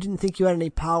 You didn't think you had any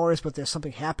powers, but there's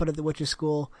something happened at the witches'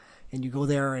 school, and you go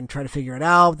there and try to figure it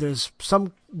out. There's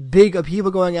some big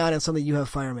upheaval going on, and suddenly you have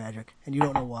fire magic, and you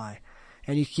don't know why.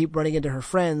 And you keep running into her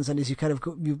friends, and as you kind of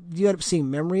go, you end up seeing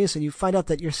memories, and you find out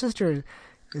that your sister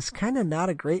is kind of not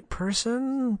a great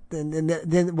person, and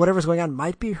then whatever's going on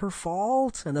might be her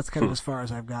fault, and that's kind of as far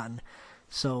as I've gotten.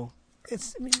 So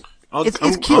it's cute. I'm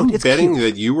It's betting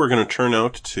cute. that you were going to turn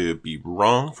out to be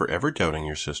wrong for ever doubting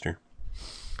your sister.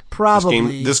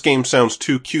 Probably. This game sounds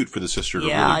too cute for the sister to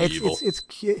really be evil. it's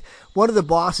cute. One of the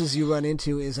bosses you run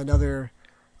into is another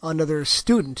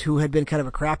student who had been kind of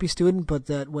a crappy student, but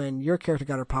that when your character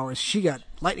got her powers, she got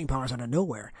lightning powers out of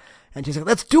nowhere. And she's like,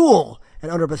 "Let's duel!" And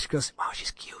under her breath she goes, "Wow,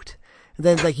 she's cute." And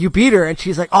then like you beat her, and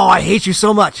she's like, "Oh, I hate you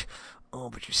so much." "Oh,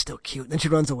 but you're still cute." And then she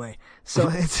runs away. So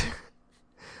it's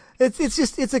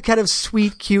a kind of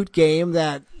sweet, cute game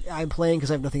that I'm playing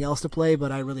because I have nothing else to play,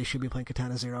 but I really should be playing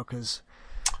Katana Zero because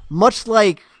much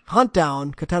like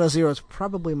Huntdown, Katana Zero is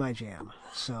probably my jam.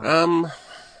 So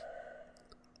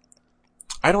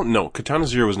I don't know. Katana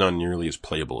Zero is not nearly as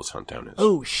playable as Huntdown is.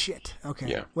 Oh shit. Okay.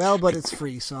 Yeah. Well, but it's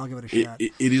free, so I'll give it a shot.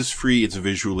 It is free. It's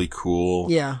visually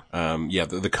cool. Yeah.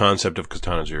 The concept of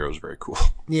Katana Zero is very cool.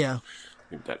 Yeah.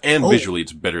 And visually,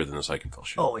 it's better than the Eichenfell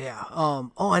shit. Oh yeah.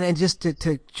 And just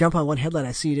to jump on one headline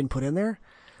I see you didn't put in there.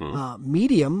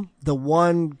 Medium, the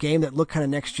one game that looked kind of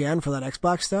next gen for that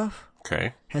Xbox stuff,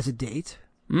 Okay. has a date.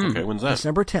 Okay, when's that?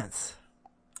 December 10th.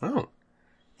 Oh.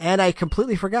 And I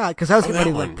completely forgot because I was getting that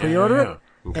ready to one. like pre-order Yeah. it.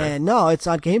 Okay. And no, it's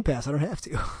on Game Pass. I don't have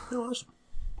to. Oh, awesome.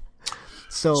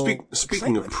 So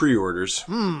Speaking of pre-orders,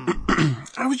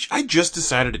 I just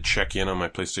decided to check in on my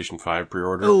PlayStation 5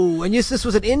 pre-order. Oh, and yes, this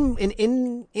was an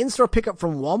in-store pickup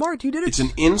from Walmart. You did it? It's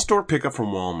an in-store pickup from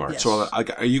Walmart. Yes. So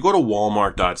you go to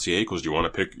walmart.ca because do you want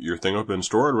to pick your thing up in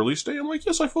store at release day? I'm like,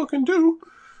 yes, I fucking do.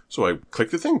 So I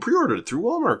clicked the thing, pre-ordered it through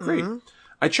Walmart. Great.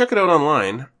 I check it out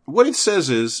online. What it says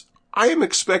is, I am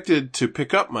expected to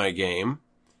pick up my game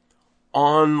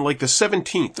on like the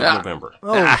 17th of November.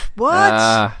 Oh,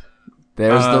 what?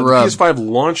 There's the rub. PS5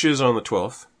 launches on the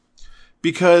 12th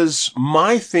because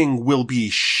my thing will be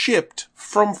shipped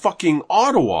from fucking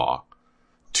Ottawa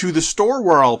to the store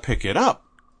where I'll pick it up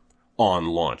on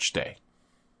launch day.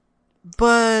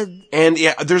 But And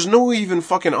yeah, there's no even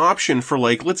fucking option for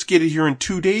like, let's get it here in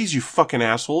 2 days, you fucking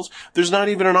assholes. There's not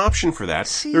even an option for that.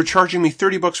 See? They're charging me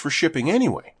 $30 for shipping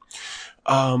anyway.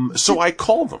 So I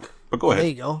call them. But go there ahead.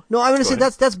 you go. No, I'm going to say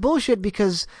ahead. that's bullshit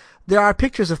because there are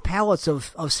pictures of pallets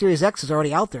of Series X's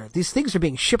already out there. These things are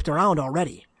being shipped around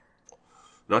already.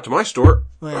 Not to my store.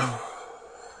 Well,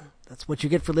 that's what you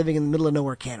get for living in the middle of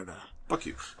nowhere, Canada. Fuck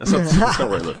you. That's not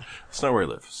where I live. That's not where I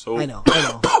live. So I know.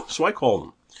 So I called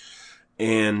them.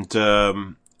 And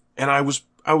I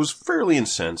was fairly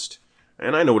incensed.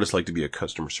 And I know what it's like to be a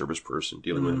customer service person,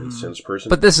 dealing with an incensed person.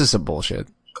 But this is some bullshit.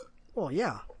 Well,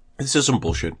 yeah. This is some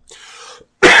bullshit.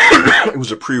 It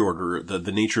was a pre-order.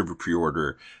 The nature of a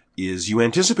pre-order is you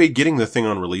anticipate getting the thing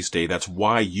on release day. That's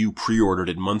why you pre-ordered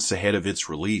it months ahead of its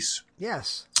release.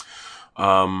 Yes.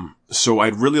 So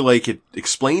I'd really like it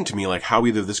explained to me, like how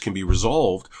either this can be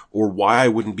resolved or why I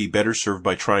wouldn't be better served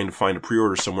by trying to find a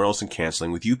pre-order somewhere else and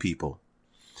canceling with you people.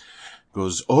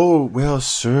 Goes, oh, well,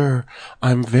 sir,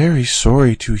 I'm very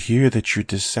sorry to hear that you're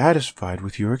dissatisfied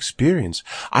with your experience.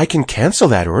 I can cancel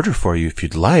that order for you if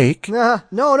you'd like. No.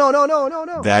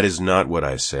 That is not what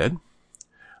I said.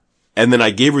 And then I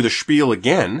gave her the spiel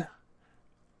again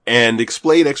and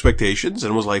explained expectations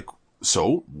and was like,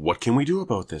 so what can we do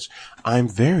about this? I'm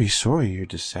very sorry you're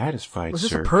dissatisfied, Was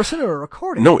this sir. a person or a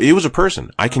recording? No, it was a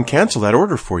person. I can cancel that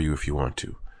order for you if you want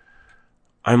to.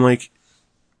 I'm like,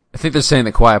 I think they're saying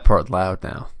the quiet part loud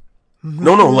now.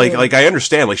 no, like I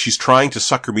understand. Like she's trying to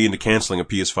sucker me into canceling a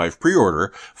PS5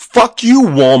 pre-order. Fuck you,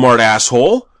 Walmart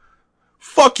asshole.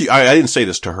 Fuck you. I didn't say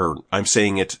this to her. I'm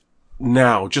saying it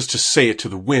now just to say it to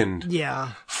the wind.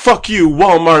 Yeah. Fuck you,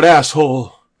 Walmart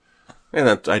asshole. And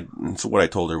that's what I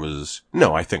told her was,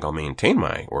 no, I think I'll maintain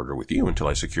my order with you until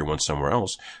I secure one somewhere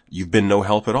else. You've been no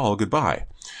help at all. Goodbye.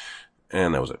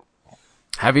 And that was it.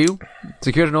 Have you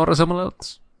secured an order somewhere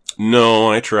else? No,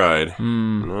 I tried.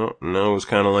 No, it was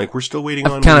kind of like, we're still waiting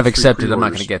on I've kind of three accepted I'm not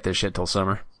pre-orders. going to get this shit till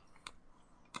summer.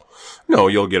 No,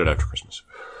 you'll get it after Christmas.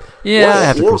 Yeah,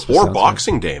 after Christmas. Or sounds good.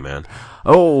 Boxing Day, man.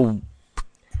 Oh,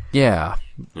 yeah,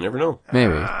 You never know.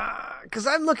 maybe. Because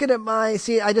I'm looking at I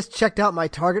just checked out my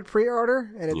Target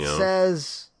pre-order, and it Yeah.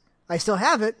 says, I still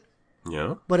have it,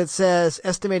 Yeah. but it says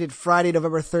estimated Friday,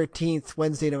 November 13th,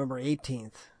 Wednesday, November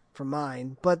 18th for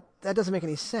mine, but that doesn't make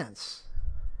any sense.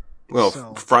 Well,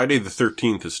 So- Friday the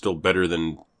 13th is still better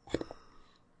than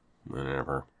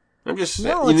whatever. I'm just saying.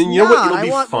 No, you it's know not. what?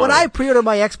 It'll be fine. When I pre-ordered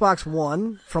my Xbox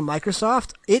One from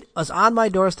Microsoft, it was on my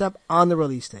doorstep on the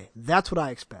release day. That's what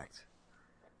I expect.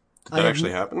 Did that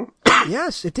actually happen?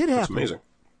 Yes, it did happen. That's amazing.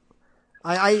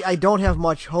 I don't have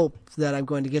much hope that I'm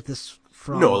going to get this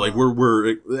from. No, like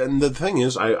we're, and the thing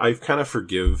is, I kind of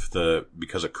forgive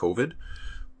because of COVID,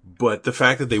 but the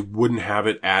fact that they wouldn't have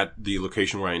it at the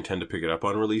location where I intend to pick it up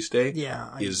on release day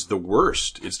is the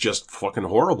worst. It's just fucking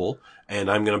horrible. And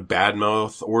I'm going to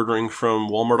badmouth ordering from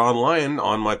Walmart online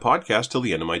on my podcast till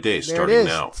the end of my days, there starting it is.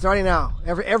 now. Starting now.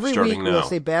 Every Starting week now. we'll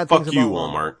say bad Fuck things you, about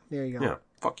Walmart. There you go. Yeah,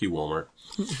 fuck you, Walmart.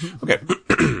 Okay.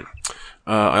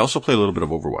 I also played a little bit of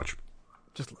Overwatch.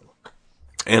 Just a little.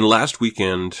 And last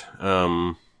weekend,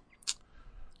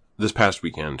 this past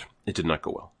weekend, it did not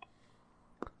go well.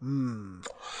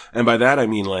 And by that I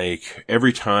mean like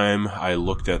every time I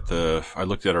looked at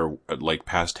our like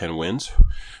past 10 wins,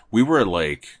 we were at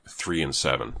like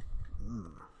 3-7.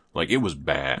 Like it was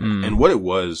bad. And what it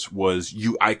was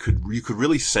you could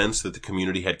really sense that the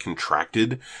community had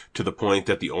contracted to the point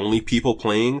that the only people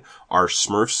playing are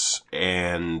Smurfs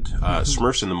and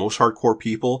Smurfs and the most hardcore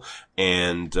people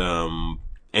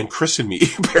and Chris and me,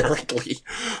 apparently.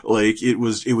 Like, it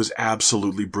was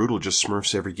absolutely brutal, just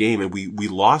Smurfs every game. And we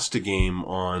lost a game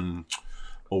on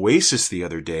Oasis the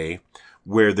other day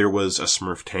where there was a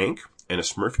Smurf tank and a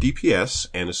Smurf DPS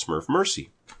and a Smurf Mercy.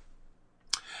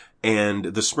 And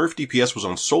the Smurf DPS was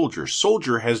on Soldier.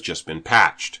 Soldier has just been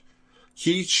patched.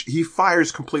 He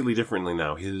fires completely differently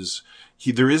now.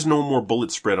 There is no more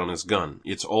bullet spread on his gun.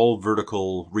 It's all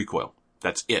vertical recoil.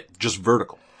 That's it. Just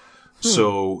vertical.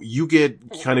 So you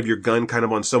get kind of your gun kind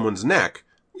of on someone's neck.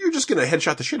 You're just going to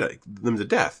headshot the shit out of them to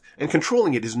death. And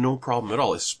controlling it is no problem at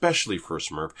all, especially for a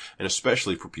Smurf and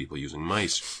especially for people using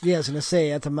mice. Yeah, I was going to say,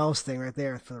 that's a mouse thing right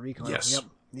there for the recoil. Yes. Yep.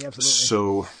 Yeah,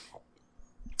 absolutely.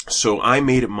 So I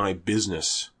made it my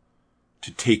business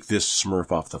to take this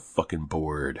Smurf off the fucking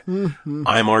board. Mm-hmm.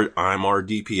 I'm our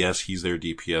DPS. He's their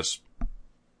DPS.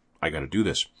 I got to do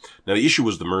this. Now the issue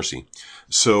was the Mercy.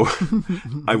 So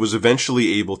I was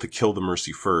eventually able to kill the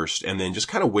Mercy first and then just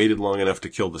kind of waited long enough to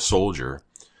kill the Soldier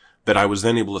that I was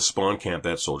then able to spawn camp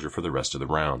that Soldier for the rest of the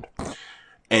round.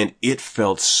 And it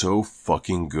felt so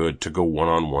fucking good to go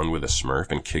one-on-one with a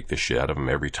Smurf and kick the shit out of him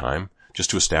every time. Just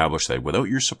to establish that without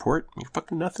your support, you're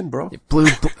fucking nothing, bro. You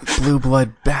blue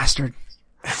blood bastard.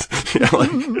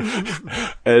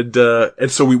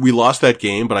 And so we lost that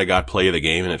game, but I got play of the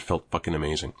game and it felt fucking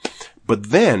amazing.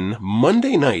 But then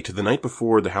Monday night, the night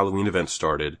before the Halloween event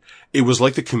started, it was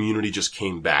like the community just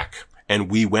came back and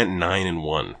we went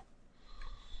 9-1.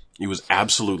 It was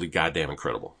absolutely goddamn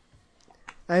incredible.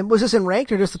 And was this in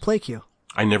ranked or just the play queue?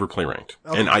 I never play ranked.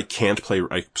 Okay. And I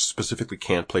specifically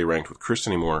can't play ranked with Chris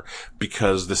anymore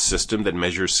because the system that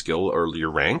measures skill or your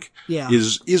rank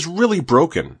is really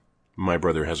broken. My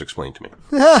brother has explained to me.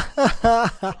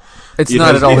 It's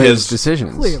not at all his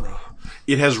decisions. Clearly.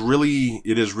 It has really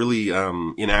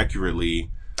inaccurately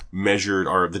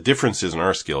measured the differences in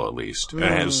our skill at least. It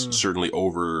has certainly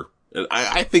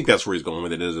I think that's where he's going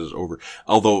with it is over.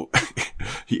 Although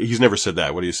he's never said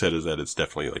that. What he said is that it's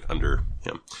definitely like under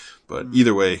him. But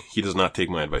either way, he does not take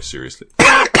my advice seriously.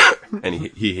 And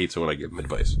he hates it when I give him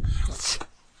advice.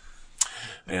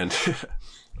 And,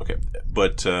 okay.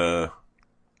 But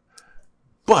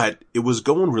it was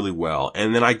going really well.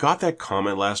 And then I got that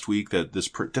comment last week that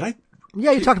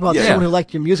Yeah, you talked about someone who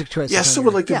liked your music choices. Yeah,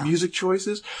 someone liked the music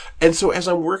choices. And so as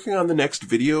I'm working on the next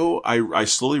video, I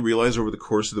slowly realize over the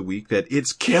course of the week that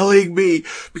it's killing me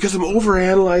because I'm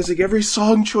overanalyzing every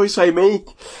song choice I make.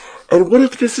 And what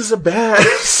if this is a bad?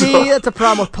 See, that's a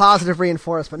problem with positive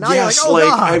reinforcement. Now you're like,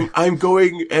 God. I'm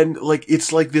going and like,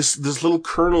 it's like this little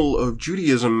kernel of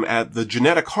Judaism at the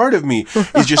genetic heart of me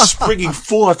is just springing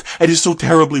forth and is so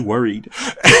terribly worried.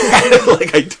 I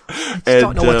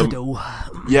don't know what to do.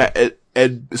 Yeah.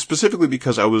 And specifically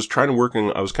because I was kind of working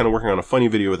on a funny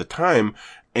video at the time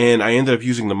and I ended up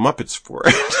using the Muppets for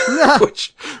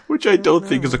it, which I don't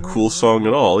think is a cool song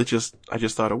at all. I just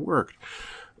thought it worked.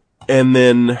 And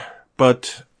then,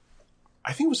 but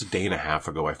I think it was a day and a half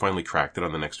ago, I finally cracked it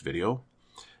on the next video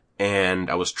and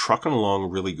I was trucking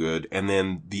along really good. And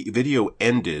then the video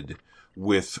ended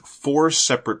with 4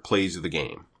 separate plays of the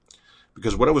game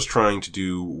because what I was trying to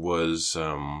do was,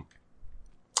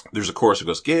 there's a chorus that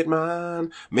goes, get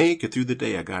mine, make it through the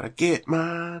day, I gotta get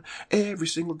mine, every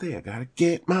single day, I gotta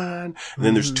get mine. And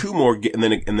then there's 2 more, and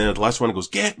then the last one it goes,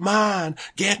 get mine,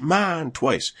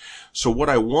 twice. So what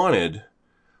I wanted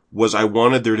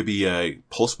there to be a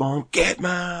pulse bomb, get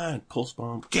mine, pulse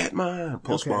bomb, get mine,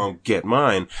 pulse bomb, get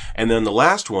mine. And then the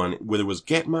last one, where there was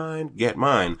get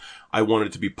mine, I wanted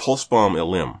it to be pulse bomb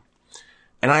elim.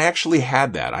 And I actually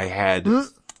had that. I had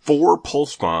 4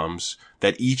 pulse bombs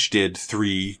that each did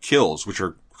 3 kills, which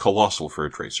are colossal for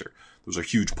a tracer. Those are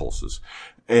huge pulses.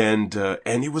 And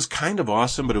it was kind of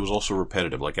awesome, but it was also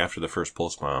repetitive. Like after the first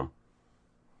pulse bomb.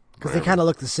 Because they kind of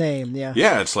look the same, yeah.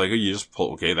 Yeah, it's like, you just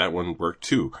pull, okay, that one worked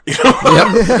too. You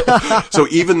know? So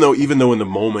even though in the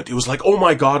moment, it was like, oh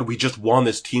my God, we just won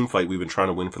this team fight we've been trying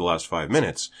to win for the last 5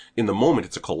 minutes. In the moment,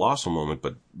 it's a colossal moment,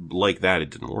 but like that, it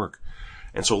didn't work.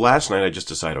 And so last night I just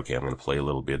decided, okay, I'm going to play a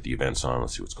little bit, the event's on,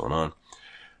 let's see what's going on.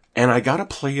 And I got a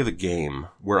play of the game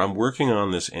where I'm working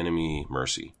on this enemy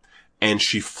Mercy. And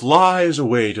she flies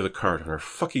away to the cart on her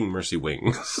fucking Mercy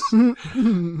wings.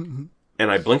 And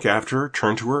I blink after her,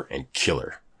 turn to her, and kill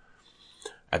her.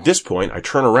 At this point, I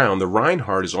turn around. The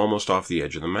Reinhardt is almost off the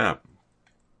edge of the map.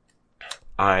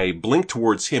 I blink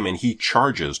towards him, and he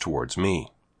charges towards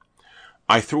me.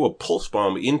 I throw a pulse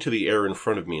bomb into the air in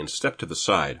front of me and step to the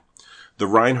side. The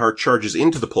Reinhardt charges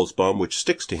into the pulse bomb, which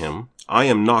sticks to him. I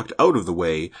am knocked out of the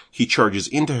way. He charges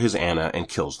into his Ana and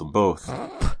kills them both.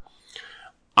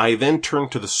 I then turn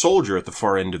to the Soldier at the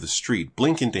far end of the street,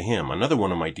 blink into him. Another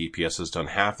one of my DPS has done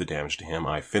half the damage to him.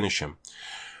 I finish him.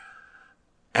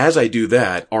 As I do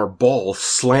that, our ball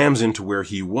slams into where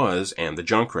he was and the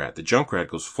Junkrat. The Junkrat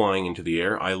goes flying into the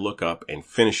air. I look up and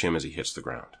finish him as he hits the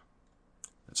ground.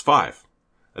 That's 5.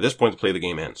 At this point, the play of the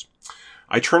game ends.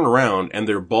 I turn around and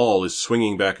their ball is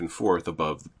swinging back and forth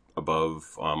above above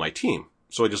my team.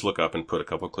 So I just look up and put a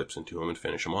couple of clips into him and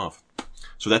finish him off.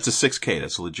 So that's a 6K.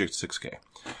 That's a legit 6K.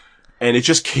 And it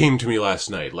just came to me last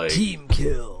night, like Team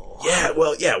kill. Yeah,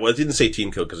 well, it didn't say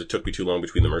team kill because it took me too long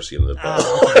between the Mercy and the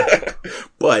ball.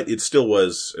 But it still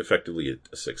was effectively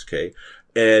a 6K.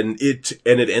 And it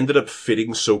ended up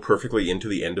fitting so perfectly into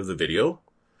the end of the video.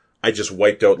 I just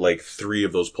wiped out like 3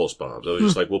 of those pulse bombs. I was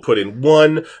just like, we'll put in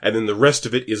 1, and then the rest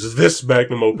of it is this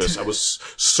magnum opus. I was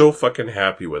so fucking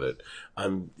happy with it.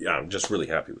 I'm just really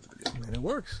happy with the video. And it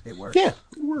works. It works. Yeah,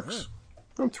 it works.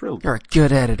 I'm thrilled. You're a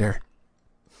good editor.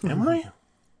 Am I?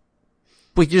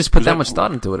 Well, you just put that much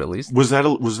thought into it, at least. Was that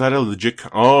a legit?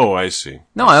 Oh, I see.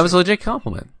 No, that was a legit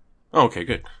compliment. Oh, okay,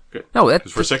 good. No, that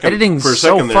editing's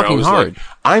so fucking hard. Like,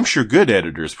 I'm sure good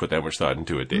editors put that much thought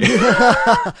into it, Dave.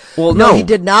 Well, No, he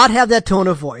did not have that tone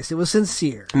of voice. It was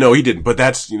sincere. No, he didn't. But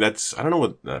that's. I don't know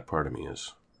what that part of me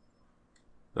is.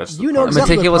 That's the You know part.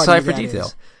 exactly what meticulous part eye of for that detail.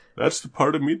 is. That's the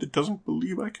part of me that doesn't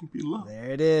believe I can be loved. There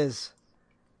it is.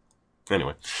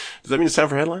 Anyway, does that mean it's time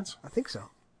for headlines? I think so.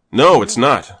 No, it's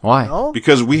not. Why? No?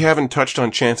 Because we haven't touched on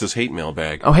Chance's hate mail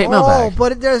bag. Oh, hate mailbag. Oh,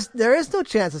 but there is no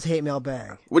Chance's hate mail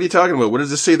bag. What are you talking about? What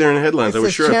does it say there in the headlines? It I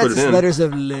was says sure I put it Chance's in. letters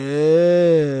of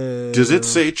love. Does it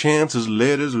say Chance's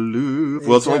letters of love?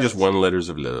 Well, it's only just 1 letters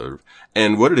of love.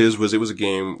 And what it was a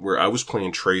game where I was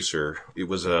playing Tracer. It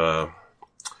was one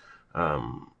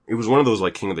of those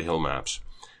like King of the Hill maps.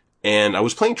 And I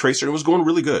was playing Tracer and it was going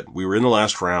really good. We were in the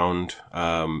last round.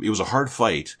 It was a hard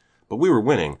fight, but we were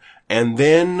winning. And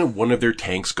then one of their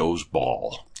tanks goes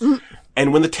ball.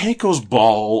 And when the tank goes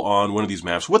ball on one of these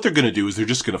maps, what they're going to do is they're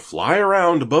just going to fly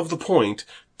around above the point,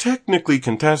 technically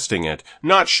contesting it,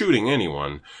 not shooting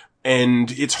anyone.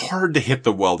 And it's hard to hit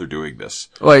them while they're doing this.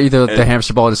 Well, either the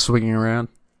hamster ball is swinging around.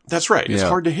 That's right. It's Yeah.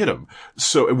 hard to hit them.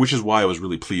 So, which is why I was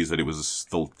really pleased that it was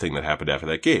the thing that happened after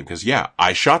that game. Because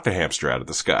I shot the hamster out of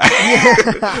the sky.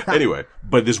 Anyway,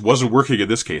 but this wasn't working in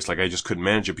this case. Like I just couldn't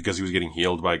manage it because he was getting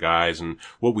healed by guys, and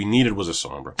what we needed was a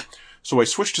Sombra. So I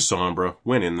switched to Sombra,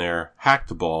 went in there, hacked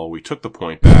the ball. We took the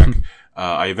point back.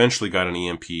 I eventually got an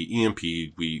EMP.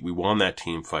 We won that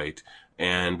team fight,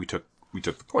 and we took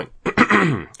the point.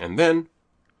 And then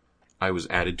I was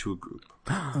added to a group.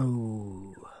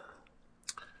 Oh.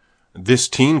 This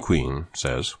teen queen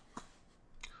says,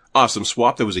 awesome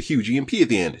swap. That was a huge EMP at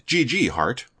the end. GG,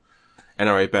 heart. And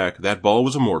I write back, that ball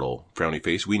was immortal. Frowny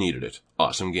face, we needed it.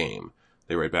 Awesome game.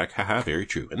 They write back, haha, very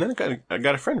true. And then I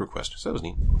got a friend request, so that was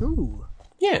neat. Ooh.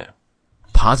 Yeah.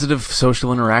 Positive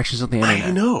social interactions on the internet.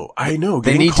 I know.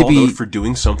 They Getting need to called be out for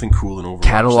doing something cool and Overwatch. Cataloged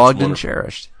That's and wonderful.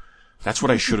 cherished. That's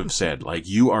what I should have said. Like,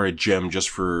 you are a gem just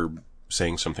for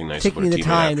saying something nice Taking about a the teammate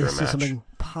time after to a say match. something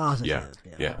positive.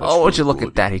 Yeah. That's Oh, would really you look cool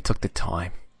at that? He took the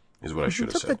time. Is what I should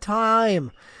have Took the said.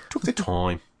 time. Took the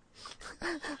time. So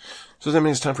does that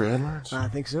mean it's time for headlines? I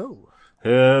think so.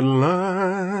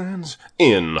 Headlines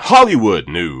in Hollywood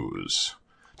news.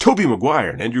 Tobey Maguire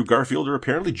and Andrew Garfield are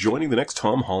apparently joining the next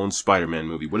Tom Holland Spider-Man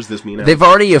movie. What does this mean? They've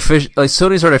already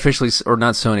Sony's already officially, or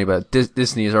not Sony, but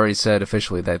Disney has already said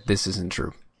officially that this isn't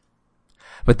true.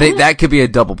 But that could be a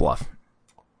double bluff.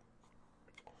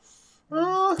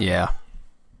 Yeah.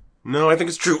 No, I think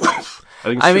it's true.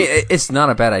 I mean, it's not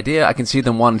a bad idea. I can see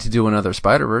them wanting to do another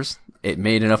Spider-Verse. It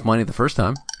made enough money the first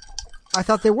time. I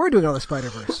thought they were doing all the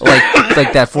Spider-Verse.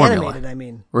 Like that formula. Animated, I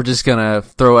mean. We're just gonna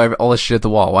throw all this shit at the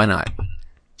wall. Why not?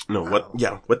 No,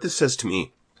 what this says to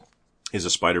me is a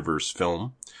Spider-Verse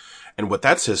film. And what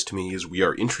that says to me is we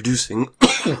are introducing,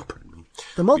 pardon me.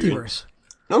 The multiverse.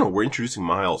 No, we're introducing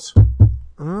Miles.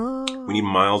 We need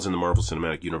Miles in the Marvel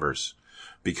Cinematic Universe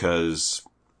because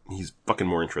he's fucking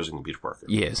more interesting than Peter Parker.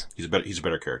 He is. He's a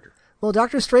better character. Well,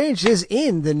 Doctor Strange is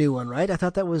in the new one, right? I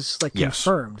thought that was Yes.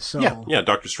 confirmed. So Yeah,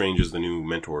 Doctor Strange is the new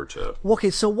mentor to...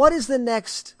 Okay, so what is the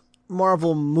next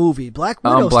Marvel movie? Black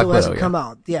Widow Black still hasn't Widow, come yeah.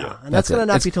 out. Yeah, Yeah. and that's That's going it. to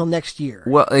not It's- be till next year.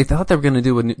 Well, they thought they were gonna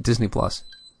do a Disney Plus.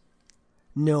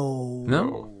 No.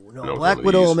 No, Black one of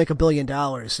Widow these. will make $1 billion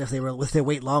if they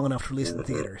wait long enough to release it in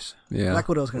theaters. Yeah. Black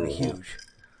Widow is going to be huge.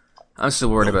 I'm still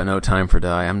worried about No Time to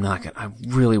Die. I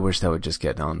really wish that would just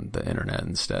get on the internet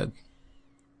instead.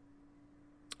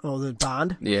 Oh, the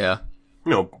Bond? Yeah.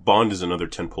 No, Bond is another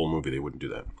tentpole movie. They wouldn't do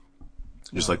that.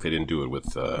 Just like they didn't do it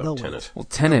with No Tenet. wait. Well,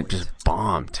 Tenet just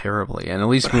bombed terribly, and at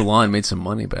least Mulan made some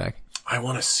money back. I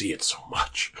want to see it so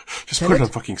much. Just Tenet? put it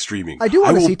on fucking streaming. I do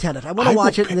want to will- see Tenet. I want to will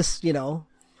watch it pay- in this,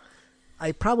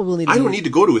 I probably need to I don't need to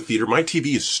go to a theater. My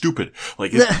TV is stupid.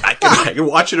 Like, I can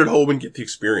watch it at home and get the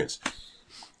experience.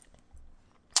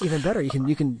 Even better, you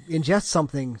can ingest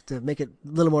something to make it a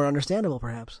little more understandable,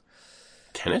 perhaps.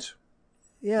 Tenet?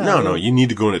 Yeah. No, you need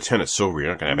to go into Tenet sober.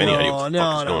 You're not going to have any idea what the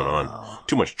fuck is going no. on.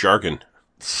 Too much jargon.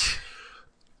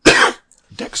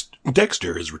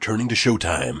 Dexter is returning to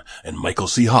Showtime, and Michael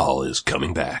C. Hall is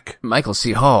coming back. Michael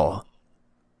C. Hall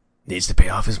needs to pay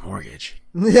off his mortgage.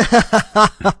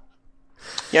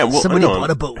 Yeah, well, Somebody I know, bought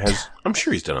a boat. I'm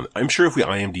sure he's done it. I'm sure if we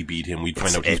IMDb'd him, we'd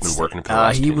find out he's been working for the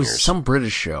last 10 he was years. some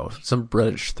British show, some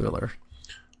British thriller.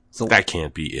 That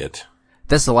can't be it.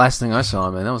 That's the last thing I saw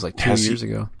him in. That was like 2 years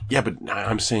ago. Yeah, but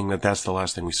I'm saying that that's the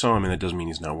last thing we saw him, and that doesn't mean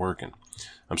he's not working.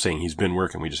 I'm saying he's been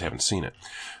working, we just haven't seen it.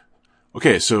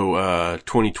 Okay, so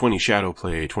 2020 Shadow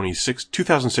Play, 2006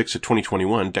 to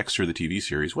 2021, Dexter the TV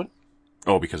series. What?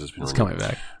 Oh, because it's been coming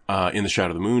back. In the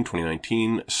Shadow of the Moon,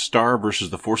 2019, Star versus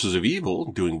the Forces of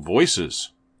Evil, doing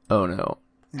voices. Oh no.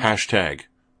 Hashtag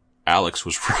Alex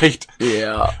was right.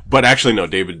 Yeah. But actually, no,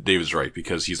 David's right,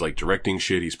 because he's like directing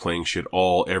shit, he's playing shit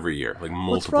every year, like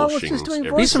multiple wrong with things. just doing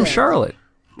every voice He's from acting? Charlotte.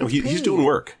 No, he's doing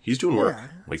work. He's doing work. Yeah,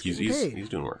 Like he's paid.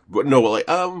 doing work. But no, like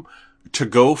to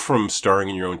go from starring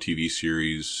in your own TV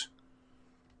series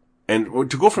and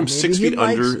to go from Maybe 6 he feet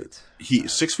likes under, it.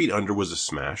 6 feet under was a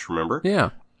smash. Remember? Yeah.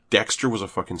 Dexter was a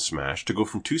fucking smash. To go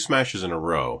from 2 smashes in a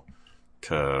row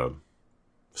to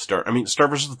Star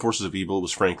versus the Forces of Evil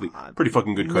was frankly pretty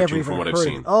fucking good Never cartoon even from what I've heard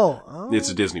of seen. it. Oh. It's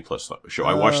a Disney Plus show.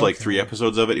 I watched like 3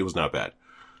 episodes of it. It was not bad.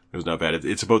 It was not bad.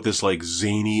 It's about this like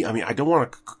zany, I mean, I don't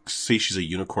want to say she's a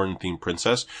unicorn themed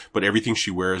princess, but everything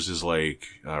she wears is like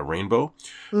rainbow.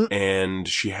 And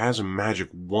she has a magic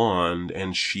wand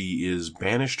and she is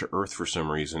banished to Earth for some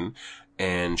reason.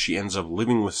 And she ends up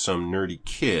living with some nerdy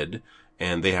kid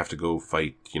and they have to go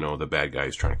fight, the bad guy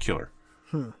who's trying to kill her.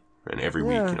 And every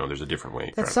week, there's a different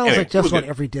way. That sounds like just what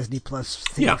every Disney Plus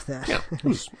thing Yeah, like that. yeah.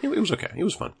 It was okay. It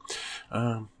was fun.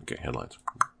 Okay, headlines.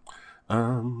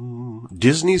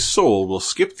 Disney's Soul will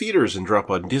skip theaters and drop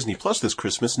on Disney Plus this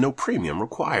Christmas. No premium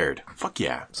required. Fuck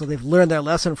yeah. So they've learned their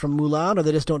lesson from Mulan, or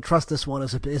they just don't trust this one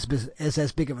as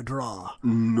big of a draw.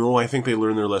 No, I think they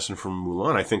learned their lesson from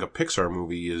Mulan. I think a Pixar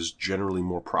movie is generally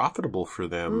more profitable for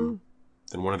them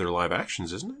than one of their live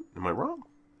actions, isn't it? Am I wrong?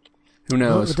 Who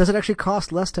knows? Does it actually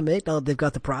cost less to make now that they've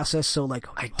got the process so like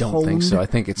I don't think so. I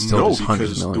think it's still just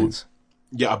hundreds of millions.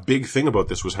 Yeah, a big thing about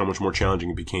this was how much more challenging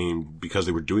it became because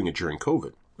they were doing it during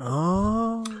COVID.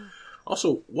 Oh.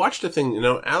 Also, watch the thing.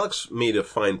 Alex made a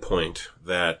fine point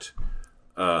that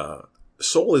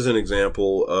Soul is an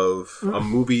example of a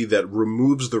movie that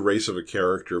removes the race of a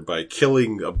character by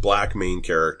killing a black main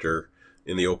character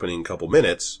in the opening couple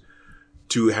minutes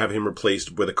to have him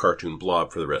replaced with a cartoon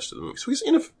blob for the rest of the movie. So he's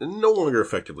no longer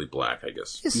effectively black, I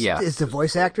guess. Is the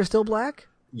voice actor still black?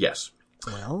 Yes.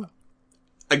 Well,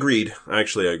 Agreed.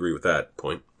 Actually, I agree with that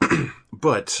point.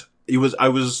 But I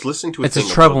was listening to It's a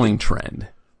troubling trend.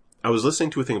 I was listening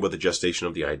to a thing about the gestation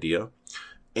of the idea,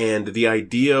 and the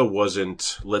idea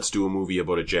wasn't, let's do a movie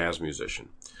about a jazz musician.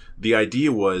 The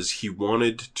idea was he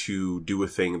wanted to do a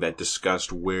thing that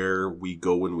discussed where we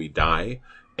go when we die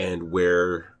and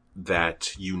where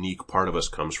that unique part of us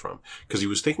comes from. Because he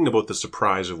was thinking about the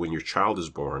surprise of when your child is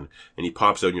born, and he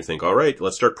pops out and you think, all right,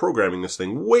 let's start programming this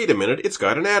thing. Wait a minute, it's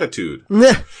got an attitude.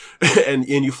 and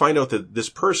you find out that this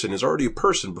person is already a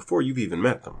person before you've even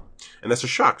met them. And that's a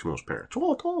shock to most parents. To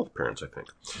all the parents, I think.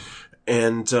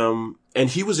 And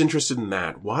he was interested in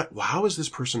that. How is this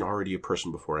person already a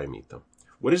person before I meet them?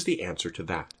 What is the answer to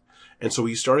that? And so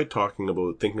he started thinking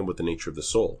about the nature of the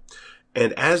soul.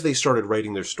 And as they started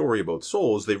writing their story about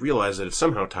souls, they realized that it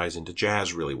somehow ties into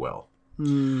jazz really well.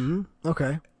 mm-hmm.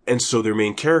 Okay. And so their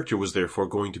main character was therefore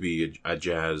going to be a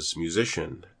jazz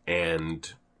musician.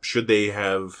 And should they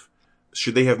have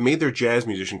made their jazz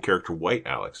musician character white,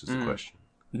 Alex, is the question.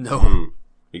 No.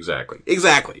 Exactly.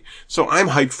 So I'm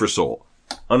hyped for Soul.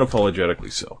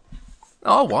 Unapologetically so.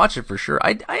 I'll watch it for sure.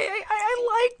 I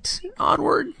liked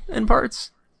Onward in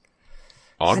parts.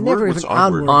 Onward? What's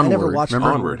Onward? I never watched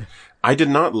Remember? Onward. I did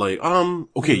not like,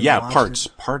 okay, yeah, parts.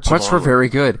 Parts Parts of were Onward. very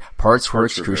good. Parts were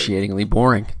Parts were very- excruciatingly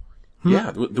boring.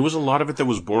 Yeah, there was a lot of it that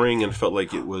was boring and felt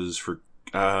like it was for,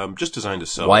 just designed to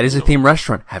sell. Why does a theme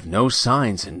restaurant have no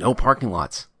signs and no parking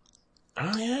lots?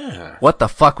 Oh, yeah. What the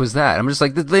fuck was that? I'm just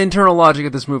like, the internal logic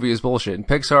of this movie is bullshit. And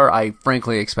Pixar, I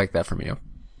frankly expect that from you.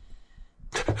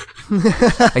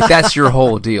 Like, that's your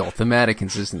whole deal. Thematic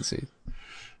consistency.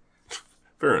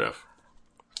 Fair enough.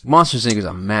 Monsters, Inc. is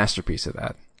a masterpiece of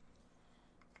that.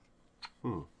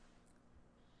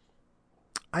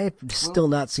 I have still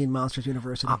not seen Monsters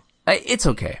University. It's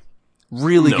okay.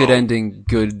 Really No. good ending,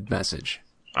 good message.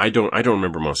 I don't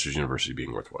remember Monsters University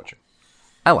being worth watching.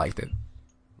 I liked it.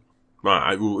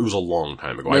 It was a long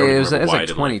time ago. I Yeah, don't it even was remember why I like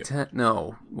didn't like it. 2010.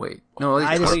 No, wait. No, like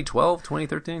I just- 2012,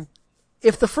 2013?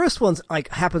 If the first one's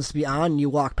happens to be on and you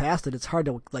walk past it, it's hard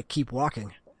to keep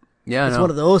walking. Yeah, It's no. one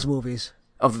of those movies.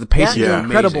 of the pacing. Yeah,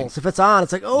 Is Incredibles. amazing. If it's on,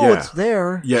 it's like, oh, Yeah. it's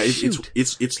there. Yeah, Shoot.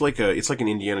 it's like an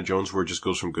Indiana Jones where it just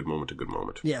goes from good moment to good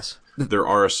moment. Yes. There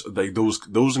are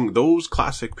those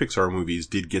classic Pixar movies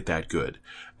did get that good,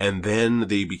 and then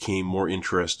they became more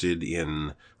interested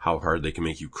in how hard they can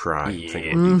make you cry and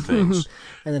think about deep things.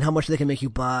 And then how much they can make you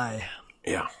buy.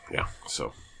 Yeah.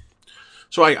 So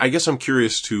I guess I'm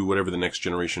curious to whatever the next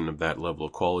generation of that level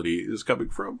of quality is coming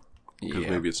from. Because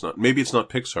maybe it's not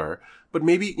Pixar, but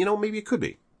maybe it could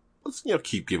be. Let's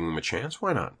keep giving them a chance.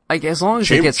 Why not? Like, as long as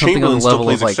they get something on Chamberlain the still level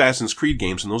plays of like, Assassin's Creed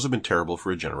games, and those have been terrible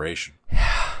for a generation.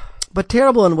 But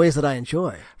terrible in ways that I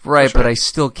enjoy. right, but I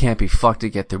still can't be fucked to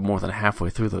get through more than halfway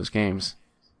through those games.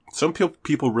 Some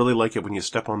people really like it when you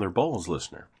step on their balls,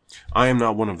 listener. I am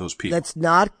not one of those people. That's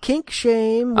not kink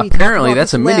shame. We Apparently, talked about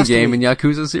that's a this mini last game in week.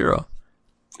 Yakuza 0.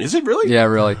 Is it really? Yeah,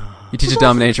 really. You teach a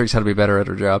dominatrix how to be better at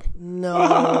her job. No,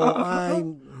 I...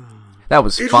 That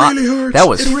was It really hurts. That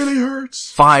was It really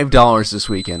hurts. $5 this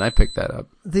weekend. I picked that up.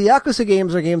 The Yakuza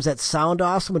games are games that sound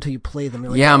awesome until you play them.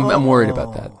 You're like, Yeah, I'm worried "Oh."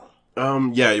 about that.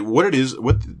 Yeah, what it is,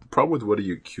 what the problem with what a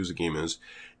Yakuza game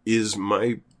is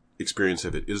my experience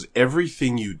of it is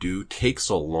everything you do takes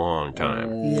a long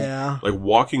time. Yeah. Like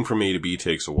walking from A to B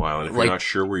takes a while, and if Like- you're not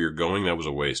sure where you're going, that was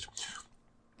a waste.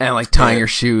 And like tying your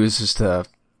shoes is just a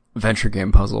adventure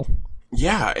game puzzle.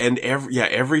 Yeah, and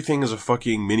everything is a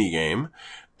fucking mini game,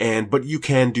 but you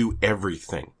can do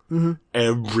everything. Mm-hmm.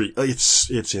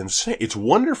 It's insane. It's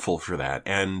wonderful for that,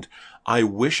 and I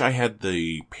wish I had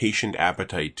the patient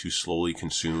appetite to slowly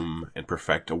consume and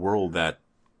perfect a world that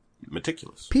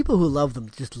meticulous. People who love them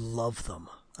just love them.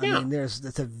 I Yeah. mean,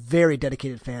 that's a very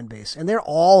dedicated fan base, and they're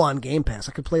all on Game Pass.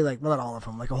 I could play like not all of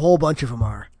them, like a whole bunch of them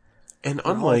are. And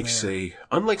unlike say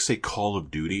Call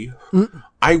of Duty,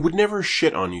 I would never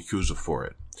shit on Yakuza for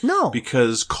it. No,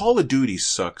 Because Call of Duty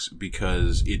sucks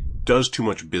because it does too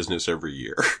much business every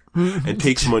year and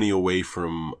takes money away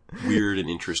from weird and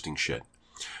interesting shit.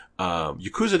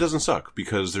 Yakuza doesn't suck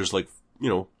because there's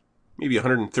maybe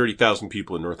 130,000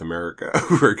 people in North America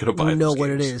who are going to buy you know those what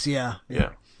it games. is. Yeah. Yeah.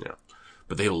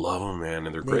 But they love them, man,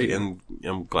 and they're great, do. and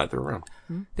I'm glad they're around.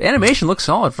 The animation looks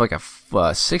solid for like a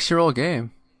 6-year-old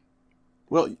game.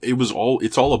 Well,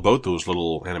 it's all about those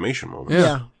little animation moments.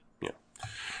 Yeah.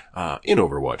 In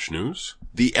Overwatch news,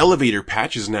 the elevator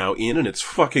patch is now in, and it's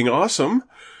fucking awesome.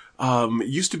 It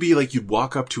used to be like you'd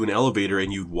walk up to an elevator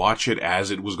and you'd watch it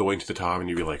as it was going to the top, and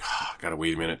you'd be like, gotta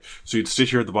wait a minute. So you'd sit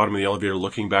here at the bottom of the elevator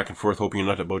looking back and forth, hoping you're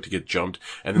not about to get jumped,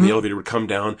 and then the elevator would come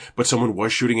down, but someone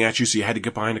was shooting at you, so you had to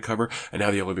get behind a cover, and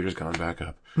now the elevator's gone back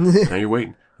up. Now you're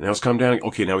waiting. Now it's come down.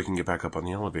 Okay, now we can get back up on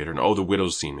the elevator. And the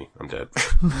widow's seen me. I'm dead.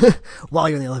 While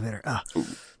you're in the elevator.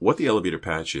 What the elevator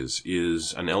patch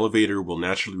is an elevator will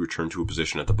naturally return to a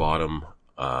position at the bottom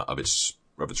of its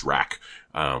rack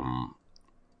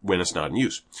when it's not in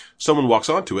use. Someone walks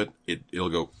onto it, it'll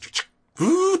go,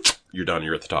 you're done,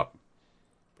 you're at the top.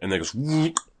 And then it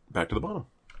goes back to the bottom.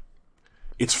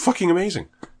 It's fucking amazing.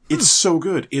 It's so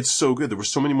good. It's so good. There were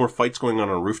so many more fights going on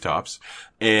rooftops.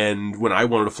 And when I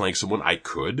wanted to flank someone, I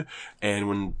could.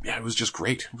 And it was just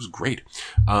great. It was great.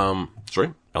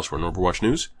 Elsewhere in Overwatch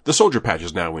news, the soldier patch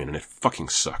is now in, and it fucking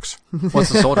sucks. What's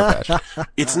the soldier patch?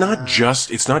 It's not just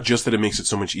that it makes it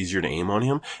so much easier to aim on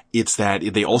him. It's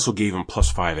that they also gave him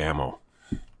 +5 ammo.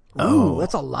 Ooh,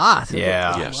 that's a lot.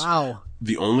 Yeah. Yes. Wow.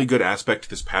 The only good aspect to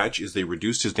this patch is they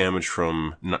reduced his damage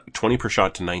from 20 per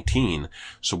shot to 19.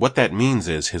 So what that means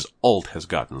is his ult has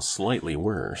gotten slightly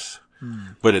worse.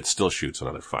 But it still shoots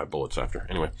another 5 bullets after.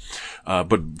 Anyway.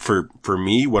 But for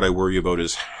me, what I worry about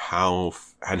is how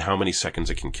many seconds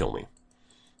it can kill me.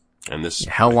 And this...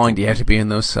 How long do you have to be in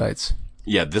those sites?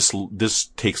 Yeah, this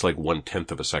takes like 1/10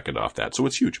 of a second off that, so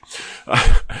it's huge.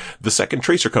 The second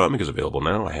Tracer comic is available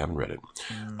now. I haven't read it.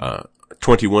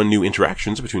 21 new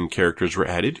interactions between characters were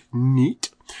added.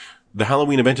 Neat. The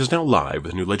Halloween event is now live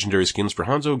with new legendary skins for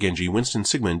Hanzo, Genji, Winston,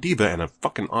 Sigma, and D.Va, and a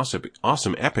fucking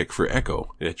awesome epic for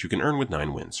Echo that you can earn with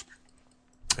 9 wins.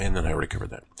 And then I already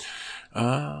covered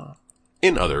that.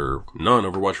 In other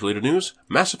non-Overwatch related news,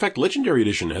 Mass Effect Legendary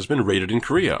Edition has been rated in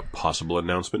Korea. Possible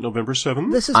announcement November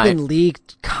 7th. This has been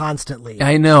leaked constantly.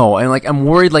 I know, and I'm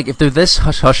worried. If they're this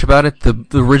hush hush about it, the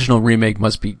original remake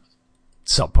must be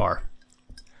subpar.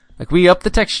 We up the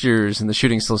textures and the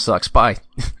shooting still sucks. Bye.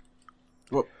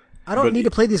 I don't need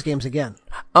to play these games again.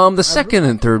 The second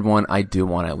and third one I do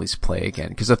want to at least play again,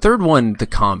 because the third one, the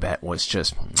combat was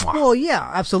just Well,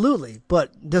 yeah, absolutely.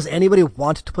 But does anybody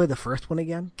want to play the first one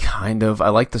again? kind of. I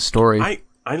like the story. I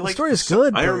like the story is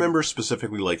good. I but remember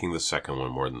specifically liking the second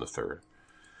one more than the third.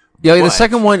 Yeah, the But-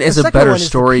 second one is The a second better one is the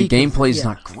story. peak of- Gameplay's yeah.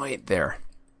 not quite there.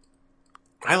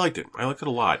 I liked it. I liked it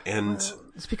a lot. And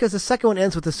It's because the second one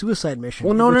ends with a suicide mission.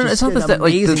 Well, no, which it's is not an that,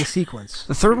 like, amazing the- sequence.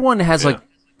 The third one has like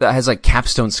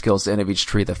capstone skills at the end of each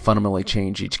tree that fundamentally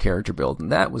change each character build,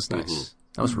 and that was nice.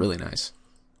 That was really nice.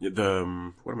 Yeah,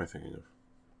 what am I thinking of?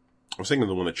 I was thinking of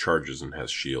the one that charges and has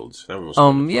shields. That one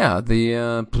was Yeah, the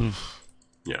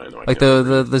yeah, I know. I like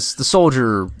can't the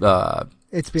soldier.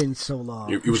 It's been so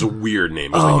long. It was a weird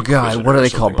name. It was Oh like god, Inquisitor what are or they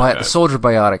called? something like The that. soldier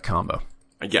biotic combo.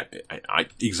 Yeah,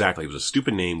 exactly. It was a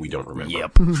stupid name we don't remember.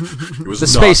 Yep. It was The not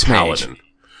Space Mage. Paladin.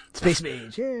 Space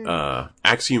Mage. Yeah.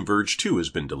 Axiom Verge 2 has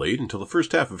been delayed until the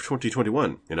first half of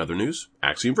 2021. In other news,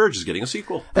 Axiom Verge is getting a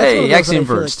sequel. That's one of Hey, those that I Axiom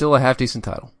feel Verge, like- still a half decent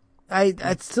title.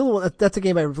 That's a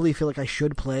game I really feel like I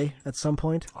should play at some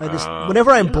point. Whenever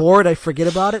I'm bored, I forget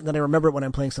about it, and then I remember it when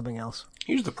I'm playing something else.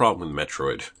 Here's the problem with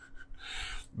Metroid.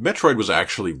 Metroid was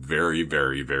actually very,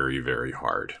 very, very, very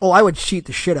hard. Oh, I would cheat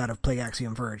the shit out of playing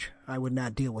Axiom Verge. I would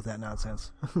not deal with that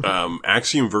nonsense.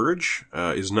 Axiom Verge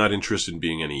is not interested in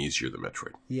being any easier than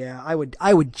Metroid. Yeah, I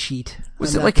would cheat.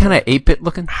 Was it like kind of 8-bit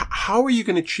looking? How are you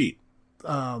going to cheat?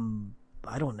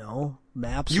 I don't know,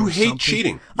 maps. You or hate something.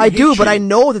 cheating. I hate do, but I cheating.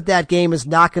 know that game is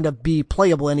not going to be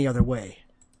playable any other way.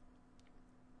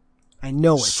 I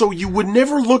know it. So you would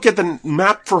never look at the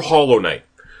map for Hollow Knight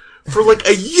for like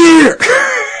a year.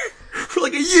 For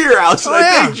like a year, Alex, and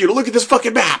I begged you to look at this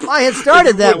fucking map. I had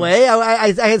started that way. I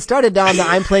had started down the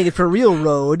I'm playing it for real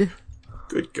road,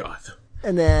 Good God.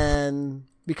 and then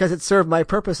because it served my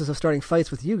purposes of starting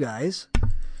fights with you guys,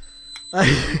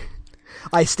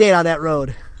 I stayed on that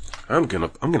road. I'm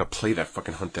gonna play that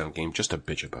fucking Hunt Down game just to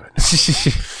bitch about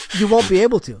it. You won't be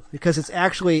able to because it's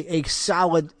actually a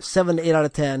solid 7 to 8 out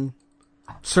of 10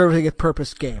 serving a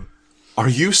purpose game. Are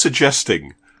you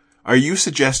suggesting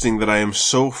that I am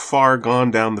so far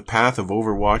gone down the path of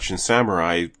Overwatch and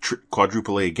Samurai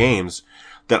quadruple A games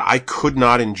that I could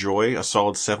not enjoy a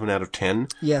solid 7 out of 10?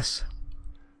 Yes.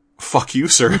 Fuck you,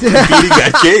 sir. I'm beating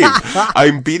that game.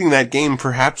 I'm beating that game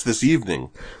perhaps this evening,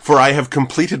 for I have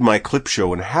completed my clip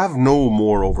show and have no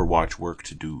more Overwatch work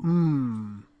to do.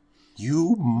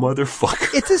 You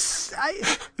motherfucker.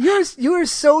 You're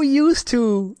so used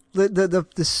to the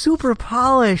super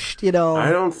polished, you know.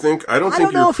 I don't think I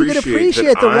don't know if you can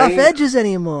appreciate the rough edges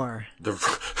anymore. Did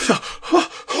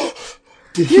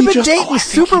You've he been just- dating oh, I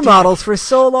think he did. supermodels for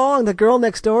so long, the girl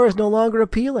next door is no longer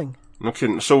appealing.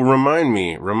 Okay, so remind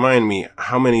me,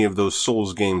 how many of those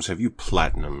Souls games have you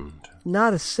platinumed?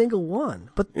 Not a single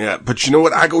one. But Yeah, but you know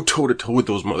what? I go toe to toe with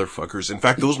those motherfuckers. In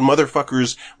fact, those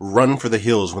motherfuckers run for the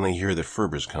hills when they hear that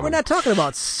Ferber's coming. we're not talking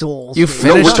about souls. You baby.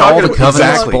 finished we're all talking the about-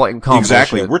 Covenants, exactly. and call them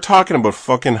Exactly. bullshit. We're talking about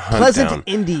fucking Hunt Pleasant Down.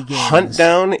 indie games. Hunt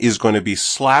Down is going to be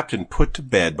slapped and put to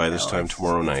bed by this time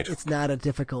tomorrow night. It's not a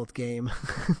difficult game.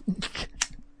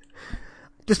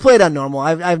 Just play it on normal.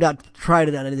 I've not tried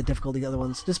it on any of the difficulty other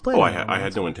ones. Just play it Oh, on I normal.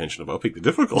 had no intention of upping the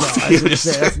difficulty. I was gonna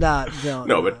say, that's not.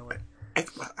 No, but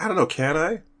I don't know. Can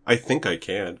I? I think I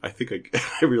can. I think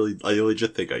I really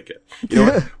just think I can. You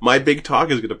know what? My big talk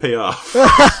is going to pay off.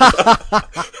 I'm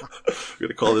going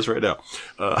to call this right now.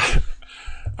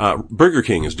 Burger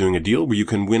King is doing a deal where you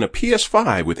can win a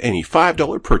PS5 with any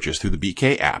 $5 purchase through the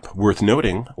BK app. Worth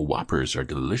noting, Whoppers are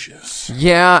delicious.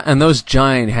 Yeah, and those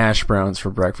giant hash browns for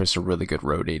breakfast are really good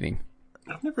road eating.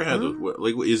 I've never had those.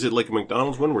 Like, is it like a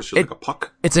McDonald's one where it's just like a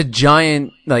puck? It's a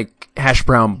giant, like, hash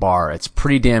brown bar. It's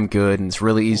pretty damn good, and it's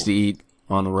really easy to eat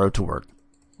on the road to work.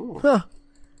 Huh.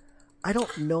 I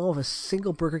don't know of a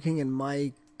single Burger King in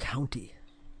my county.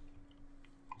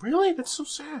 Really? That's so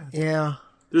sad. Yeah.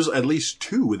 There's at least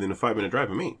 2 within a 5-minute drive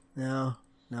of me. No.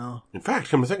 In fact,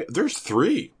 come to think, there's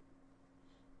 3.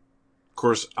 Of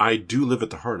course, I do live at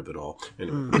the heart of it all.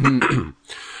 Anyway.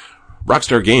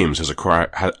 Rockstar Games has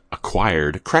acquired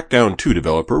Crackdown 2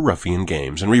 developer Ruffian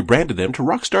Games and rebranded them to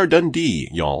Rockstar Dundee,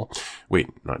 y'all. Wait,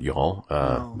 not y'all,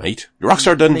 mate.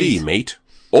 Rockstar Dundee, mate.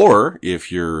 Or,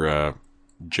 if you're,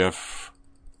 Jeff,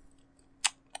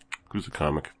 who's the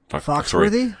comic? Fuck, sorry.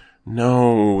 Foxworthy?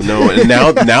 No. And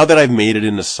now that I've made it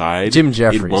in the side, Jim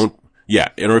Jeffries. It won't. Yeah,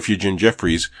 or if you're Jim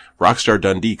Jeffries, Rockstar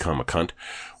Dundee, cunt.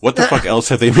 What the fuck else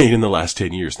have they made in the last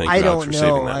 10 years? Thank I you, Alex, don't for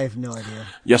saving know. that. I have no idea.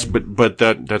 Yes, but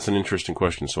that's an interesting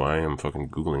question. So I am fucking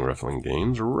Googling Ruffian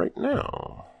Games right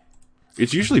now.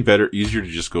 It's usually easier to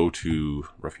just go to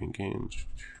Ruffian Games.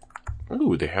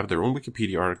 Oh, they have their own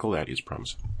Wikipedia article. That is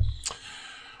promising.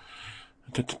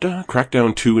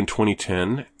 Crackdown 2 in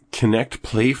 2010. Connect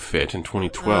Play Fit in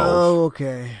 2012. Oh,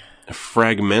 okay.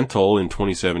 Fragmental in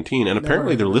 2017. And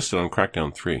apparently they're listed on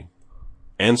Crackdown 3.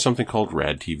 And something called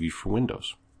Rad TV for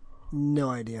Windows. No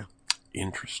idea.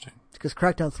 Interesting. Because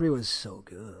Crackdown 3 was so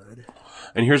good.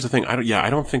 And here's the thing. I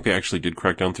don't think they actually did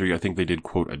Crackdown 3. I think they did,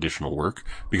 quote, additional work,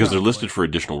 because they're listed for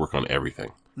additional work on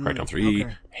everything. Crackdown 3,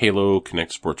 okay. Halo,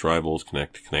 Connect Sports Rivals,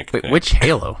 Connect. Wait, which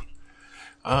Halo?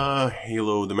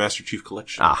 Halo, the Master Chief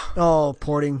Collection. Ah. Oh,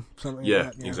 porting. Something Yeah,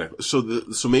 like that. exactly.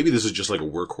 So maybe this is just like a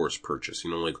workhorse purchase,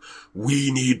 like,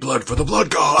 we need blood for the blood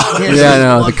god. Yes, Yeah, I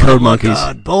know, blood the for Code blood Monkeys.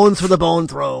 god, bones for the bone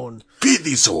throne. Feed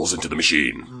these souls into the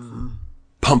machine.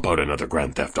 Pump out another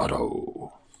Grand Theft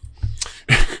Auto.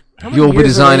 You'll be years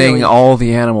designing away? all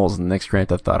the animals in the next Grand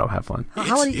Theft Auto. Have fun.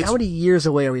 How many years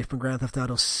away are we from Grand Theft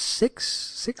Auto?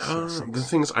 Six? The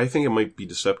thing is, I think it might be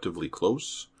deceptively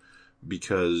close,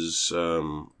 because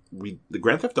the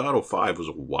Grand Theft Auto 5 was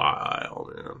a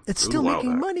while, man. It's It was still a while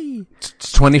making back. money.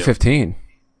 It's 2015.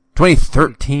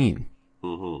 2013.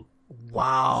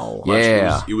 Wow.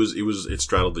 Yeah. It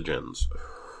straddled the gens.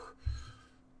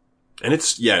 And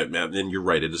and you're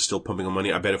right, it is still pumping on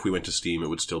money. I bet if we went to Steam, it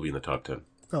would still be in the top 10.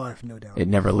 Oh, I have no doubt. It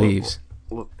never leaves.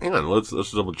 Well, hang on, let's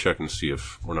double check and see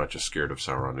if we're not just scared of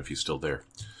Sauron, if he's still there.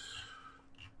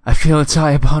 I feel its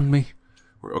eye upon me.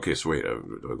 Okay, so wait,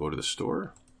 do I go to the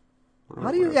store?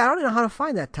 How do you? I don't know how to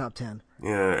find that top 10.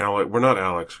 Yeah, Alex, we're not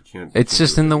Alex. We can't. It's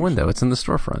just in the window. It's in the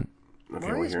storefront. Okay,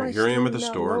 Why well, is my here I am at the Steam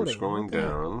not store. I'm loading? scrolling What the heck?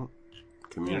 down.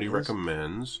 Community There it is.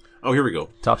 recommends. Oh, here we go.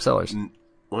 Top sellers.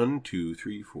 1, 2,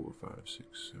 3, 4, 5,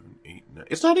 6, 7, 8, 9.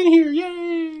 It's not in here.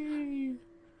 Yay!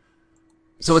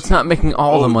 So it's not making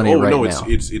all the money right no, now.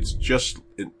 it's just.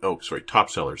 Sorry. Top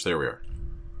sellers. There we are.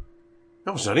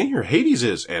 No, it's not in here. Hades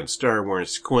is, and Star Wars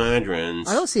Squadrons.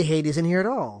 I don't see Hades in here at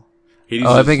all. Hades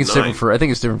Oh, I is think it's 9. different for. I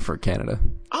think it's different for Canada.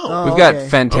 Oh, We've got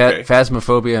okay.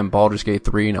 Phasmophobia and Baldur's Gate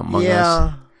 3 and Among Us.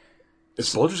 Yeah.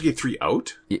 is Baldur's Gate 3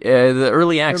 out? Yeah, the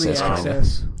early access Early kind of.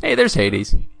 access. Hey, there's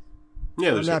Hades. Yeah,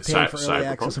 I'm there's not paying for early Cyberpunk.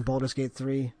 access in Baldur's Gate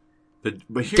 3.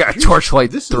 But here, Got here's- Torchlight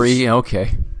this 3. Is,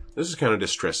 Okay. this is kind of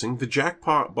distressing. The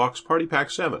Jackpot Box Party Pack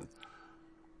 7.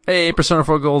 Hey, Persona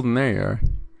 4 Golden. There you are.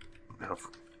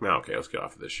 Now, okay, let's get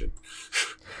off of this shit.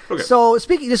 Okay. So,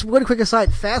 just one quick aside,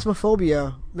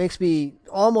 Phasmophobia makes me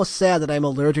almost sad that I'm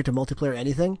allergic to multiplayer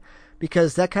anything,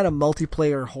 because that kind of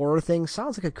multiplayer horror thing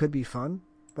sounds like it could be fun,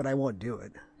 but I won't do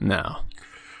it. No.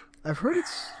 I've heard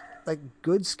it's, like,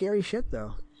 good, scary shit,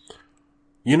 though.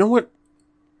 You know what?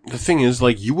 The thing is,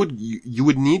 like, you would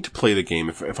need to play the game.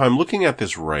 If I'm looking at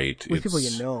this right, With people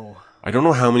it's- you know. I don't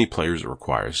know how many players it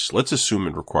requires. Let's assume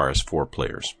it requires 4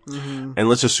 players. Mm-hmm. And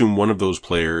let's assume one of those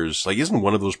players, like, isn't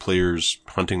one of those players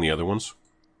hunting the other ones?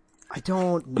 I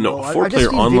don't know. No, I've 4-player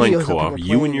seen online videos of co-op, people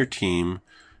you and playing your it. team.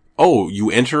 Oh, you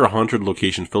enter a haunted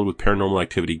location filled with paranormal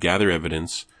activity, gather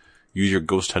evidence, use your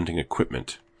ghost hunting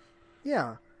equipment.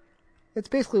 Yeah. It's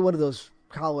basically one of those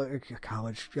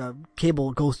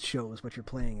cable ghost shows, but you're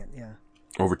playing it, yeah.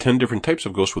 Over 10 different types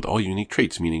of ghosts with all unique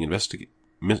traits, meaning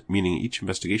each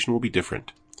investigation will be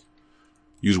different.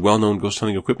 Use well-known ghost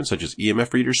hunting equipment such as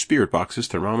EMF readers, spirit boxes,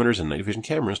 thermometers, and night vision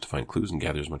cameras to find clues and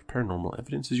gather as much paranormal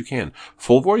evidence as you can.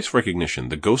 Full voice recognition.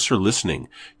 The ghosts are listening.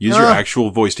 Use your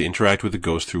actual voice to interact with the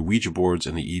ghost through Ouija boards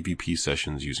and the EVP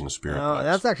sessions using a spirit Oh,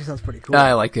 box. that actually sounds pretty cool.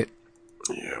 I like it.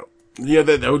 Yeah,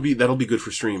 that'll be good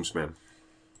for streams, man.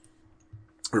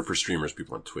 Or for streamers,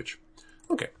 people on Twitch.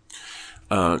 Okay.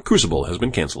 Crucible has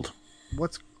been canceled.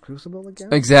 What's Crucible again?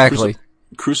 Exactly.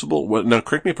 Crucible, now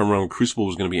correct me if I'm wrong, Crucible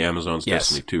was going to be Amazon's Yes.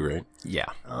 Destiny 2, right? Yeah.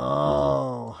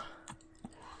 Oh.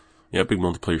 Yeah, big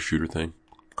multiplayer shooter thing.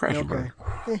 Crash and burn.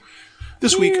 Okay.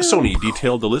 This week, Sony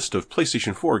detailed the list of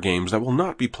PlayStation 4 games that will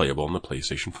not be playable on the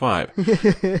PlayStation 5.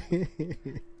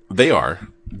 They are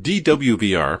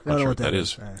DWVR, I don't not know sure what what that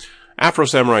is. is. Afro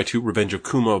Samurai 2, Revenge of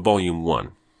Kuma, Volume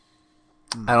 1.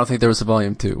 I don't think there was a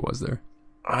volume 2, was there?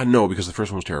 No, because the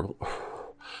first one was terrible.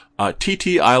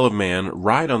 TT Isle of Man,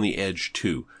 Ride on the Edge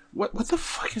 2. What the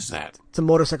fuck is that? It's a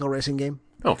motorcycle racing game.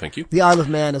 Oh, thank you. The Isle of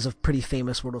Man is a pretty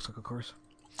famous motorcycle course.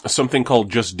 Something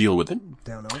called Just Deal With It.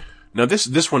 Don't know. Now,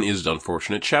 this one is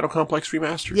unfortunate. Shadow Complex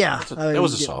Remastered. Yeah, that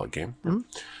was a solid game. Mm-hmm.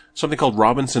 Something called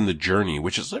Robinson the Journey,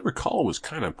 which, as I recall, was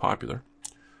kind of popular.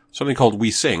 Something called We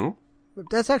Sing. But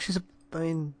that's actually, I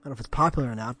don't know if it's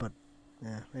popular or not, but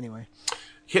yeah, anyway.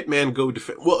 Hitman Go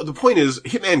well, the point is,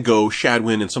 Hitman Go,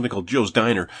 Shadwin, and something called Joe's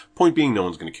Diner. Point being, no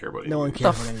one's going to care about it. No one What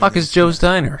cares. the about fuck any of is Joe's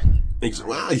Diner?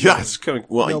 Well, yeah, it's kind of,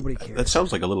 well, Nobody cares. that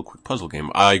sounds like a little quick puzzle game.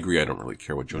 I agree, I don't really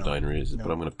care what Joe Diner is, but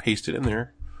I'm going to paste it in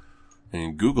there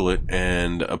and Google it,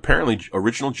 and apparently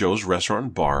Original Joe's Restaurant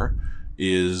and Bar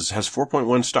has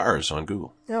 4.1 stars on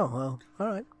Google. this. Oh, well,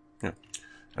 alright.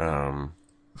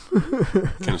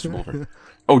 Kenneth Boulder.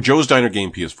 Oh, Joe's Diner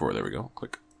Game PS4, there we go.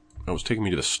 Click. Oh, it's taking me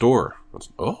to the store.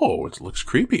 It looks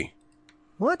creepy.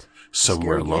 What?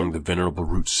 Somewhere Scary along game? the venerable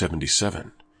Route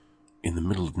 77. in the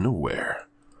middle of nowhere,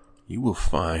 you will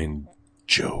find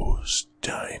Joe's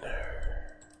Diner.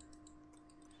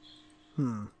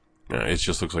 Yeah, it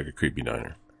just looks like a creepy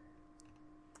diner.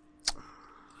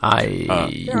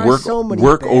 There are so many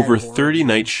Work bad over horror 30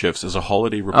 night shifts as a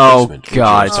holiday Oh replacement.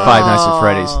 God, it's Five Nights at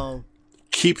Freddy's. Oh,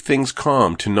 Keep things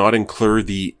calm to not incur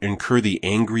the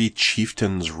angry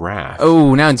chieftain's wrath.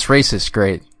 Oh, now it's racist.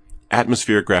 Great.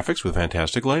 Atmospheric graphics with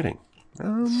fantastic lighting.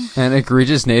 And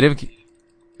egregious native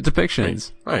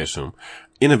depictions. I assume.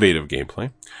 Innovative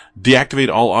gameplay. Deactivate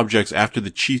all objects after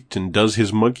the chieftain does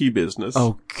his monkey business.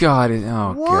 Oh God.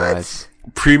 Oh God. what?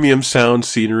 Premium sound,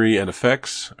 scenery, and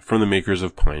effects from the makers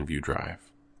of Pineview Drive.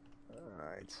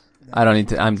 Alright. I don't need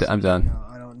to. I'm done. No,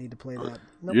 I don't need to play that.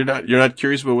 Nope. You're not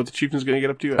curious about what the chieftain's going to get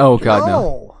up to? Oh God,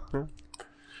 no. No.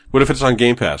 What if it's on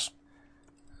Game Pass?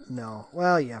 No.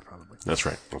 Well, yeah, probably. That's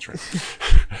right.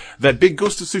 That big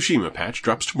Ghost of Tsushima patch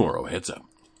drops tomorrow. Heads up.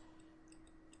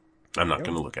 I'm not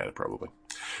going to look at it, probably.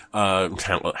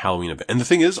 Halloween event. And the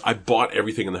thing is, I bought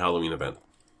everything in the Halloween event.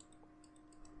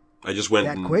 I just went...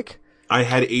 That quick? I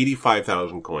had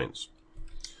 85,000 coins.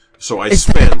 So I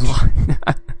spent...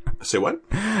 Say what?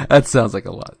 That sounds like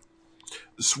a lot.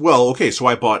 Well, okay, so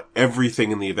I bought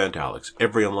everything in the event, Alex.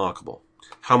 Every unlockable.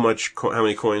 How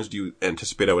many coins do you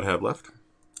anticipate I would have left?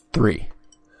 3.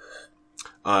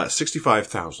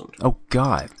 65,000. Oh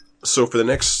God. So for the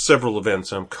next several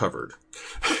events, I'm covered.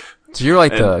 So you're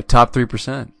like the top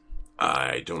 3%.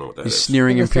 I don't know what that You is.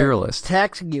 sneering Because they're imperialist.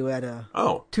 Taxing you at a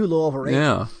Oh. too low of a rate.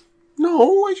 Yeah.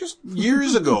 No, I just...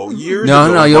 Years ago. No,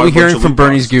 ago, I you'll bought be a bunch hearing of from loot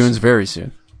Bernie's boxes. goons very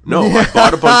soon. No, I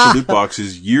bought a bunch of loot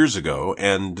boxes years ago,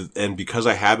 and because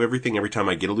I have everything, every time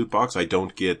I get a loot box, I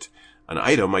don't get an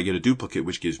item, I get a duplicate,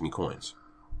 which gives me coins.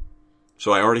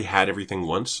 So I already had everything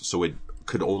once, so it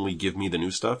could only give me the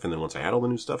new stuff, and then once I had all the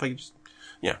new stuff, I could just...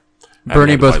 Yeah.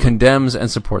 Bernie I had to both buy condemns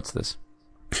and supports this.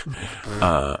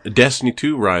 Destiny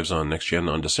 2 arrives on next gen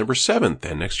on December 7th,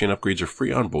 and next gen upgrades are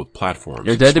free on both platforms.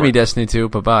 You're dead to me, Destiny 2.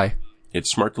 Bye-bye. It's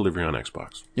smart delivery on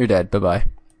Xbox. You're dead. Bye-bye.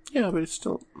 Yeah, but it's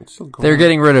still going. They're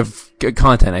getting rid of good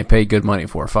content I paid good money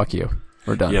for. Fuck you.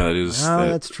 We're done. Yeah, it is. Oh,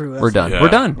 that's true. We're done. yeah, We're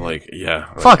done.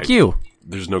 Fuck you.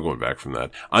 There's no going back from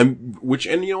that. And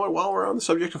you know what? While we're on the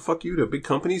subject of fuck you to big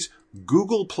companies,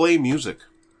 Google Play Music.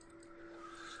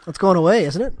 It's going away,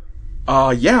 isn't it?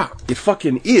 Yeah, it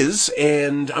fucking is,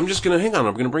 and I'm just gonna hang on.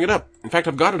 I'm gonna bring it up. In fact,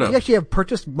 I've got it up. You actually have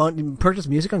purchased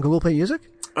music on Google Play Music?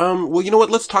 Well, you know what?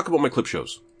 Let's talk about my clip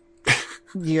shows.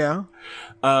 Yeah.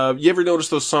 You ever notice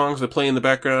those songs that play in the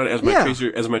background as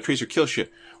my tracer kills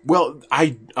shit? Well,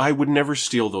 I would never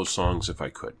steal those songs if I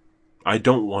could. I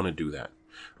don't want to do that.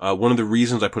 One of the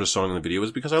reasons I put a song in the video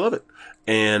is because I love it.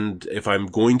 And if I'm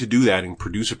going to do that and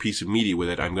produce a piece of media with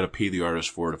it, I'm going to pay the artist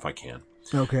for it if I can.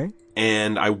 Okay.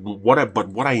 And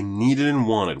what I needed and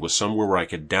wanted was somewhere where I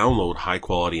could download high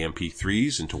quality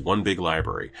MP3s into one big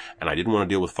library. And I didn't want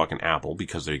to deal with fucking Apple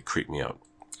because they creep me out.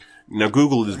 Now,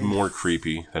 Google is more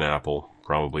creepy than Apple,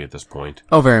 probably at this point.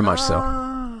 Oh, very much so.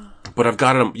 But I've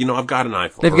got I've got an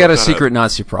iPhone. They've got a secret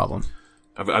Nazi problem.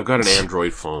 I've got an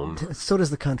Android phone. So does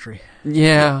the country.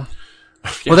 Yeah.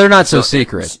 Well, they're not so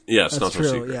secret. Yeah, it's That's not so true,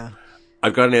 secret. yeah.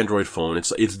 I've got an Android phone.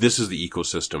 This is the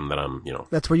ecosystem that I'm,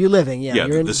 That's where you're living, yeah.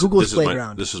 You're in Google's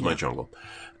playground. This is my jungle.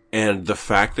 And the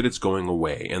fact that it's going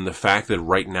away, and the fact that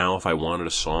right now, if I wanted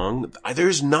a song,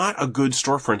 there's not a good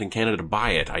storefront in Canada to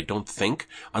buy it, I don't think,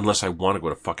 unless I want to go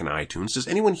to fucking iTunes. Does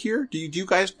anyone here? Do you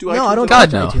guys do iTunes? No, I don't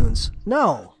God, touch no. iTunes.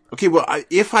 No. Okay, well,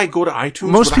 if I go to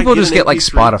iTunes, Most would I people get just an get like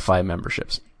MP3? Spotify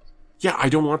memberships. Yeah, I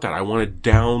don't want that. I want to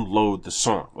download the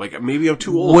song. Like, maybe I'm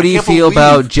too old. What do I you can't feel believe-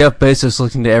 about Jeff Bezos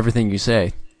listening to everything you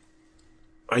say?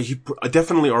 He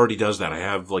definitely already does that. I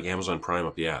have, like, Amazon Prime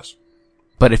up the ass.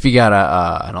 But if you got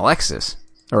an Alexis,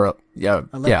 or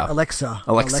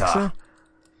Alexa.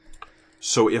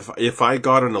 So if I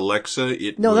got an Alexa,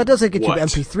 it No, would that doesn't get what? you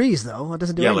MP3s though. It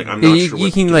doesn't do Yeah, anything. like, I'm not you, sure you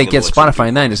what can getting like an get Alexa Spotify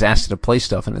do. 9 and just ask it to play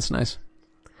stuff, and it's nice.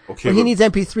 Okay, But he needs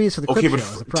MP3s for the okay, clip but show.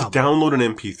 Is the to problem. download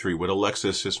an MP3, would Alexa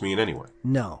assist me in any way?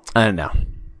 No. I don't know.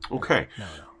 Okay. No.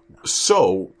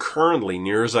 So, currently,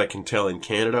 near as I can tell in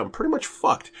Canada, I'm pretty much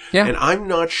fucked. Yeah. And I'm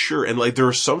not sure, and like, there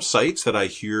are some sites that I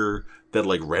hear that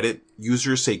like Reddit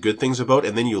users say good things about,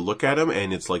 and then you look at them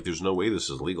and it's like, there's no way this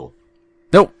is legal.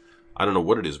 Nope. I don't know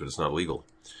what it is, but it's not legal.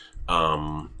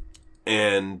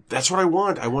 And that's what I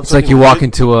want. I want It's like something you walk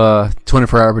legit. into a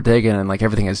 24-hour bodega and like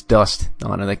everything has dust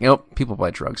on it. Like, nope, people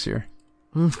buy drugs here.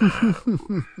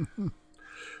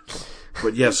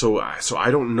 But yeah, so I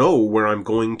don't know where I'm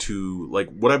going to, like,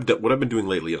 what I've been doing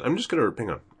lately is I'm just gonna, hang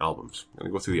on, albums. I'm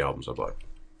gonna go through the albums I bought.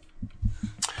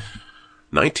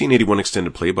 1981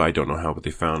 extended play by I Don't Know How, But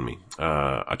They Found Me.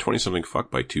 A 20-something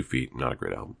fuck by 2 Feet, not a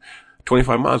great album.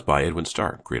 25 Miles by Edwin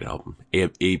Starr, great album.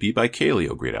 A.B. by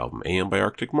Kaleo, great album. A.M. by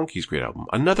Arctic Monkeys, great album.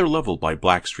 Another Level by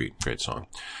Blackstreet, great song.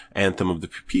 Anthem of the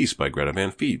Peace by Greta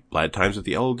Van Fleet. Glad Times at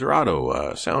the El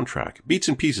Dorado soundtrack. Beats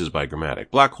and Pieces by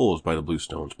Grammatic. Black Holes by the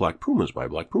Bluestones. Black Pumas by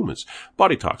Black Pumas.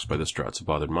 Body Talks by the Struts of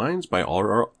Bothered Minds by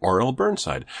R.L.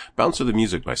 Burnside. Bounce of the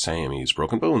Music by Siamese.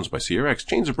 Broken Bones by CRX.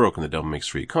 Chains Are Broken, The Devil Makes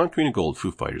Free. Concrete and Gold,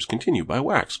 Foo Fighters. Continue by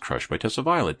Wax. Crush by Tessa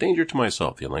Violet. Danger to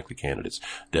Myself, The Unlikely Candidates.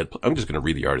 I'm just going to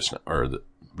read the artist now,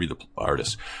 read the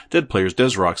artists. Dead Players,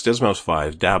 Des Rocks, Des Mouse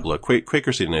 5, Dabla,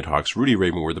 Quaker City Nighthawks, Rudy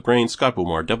Ravenward, The Brain, Scott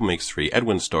Bomar, Devil Makes 3,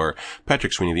 Edwin Starr,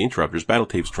 Patrick Sweeney, The Interrupters, Battle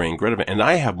Tapes, Drain, and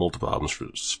I have multiple albums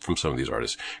from some of these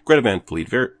artists. Greta Van Fleet,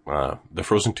 the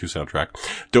Frozen 2 soundtrack,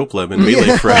 Dope Lemon,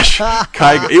 Melee Fresh,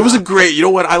 Kygo. It was a great, you know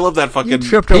what? I love that fucking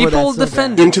People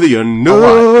defend Into the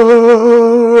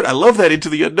Unknown. I love that Into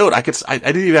the Unknown. I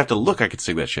didn't even have to look. I could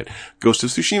sing that shit. Ghost of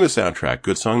Tsushima soundtrack,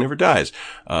 Good Song Never Dies,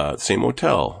 Same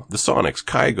Hotel, The Sonics,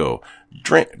 Kygo,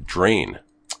 Drain.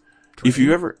 If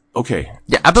you ever, okay.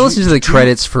 Yeah, I've been listening to the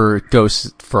credits for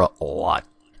Ghost for a lot.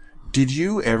 Did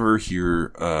you ever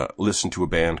listen to a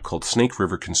band called Snake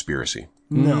River Conspiracy?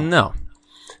 No.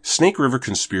 Snake River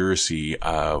Conspiracy,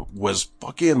 was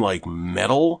fucking like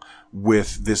metal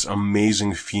with this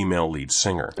amazing female lead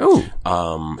singer. Ooh.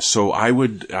 So I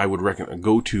would recommend,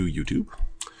 go to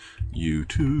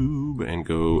YouTube, and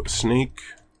go Snake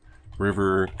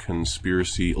River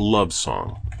Conspiracy Love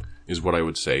Song is what I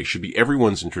would say. Should be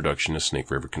everyone's introduction to Snake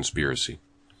River Conspiracy.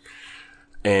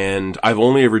 And I've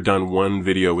only ever done one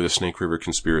video with a Snake River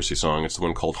Conspiracy song. It's the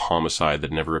one called Homicide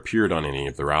that never appeared on any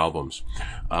of their albums.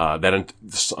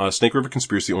 Snake River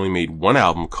Conspiracy only made one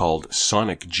album called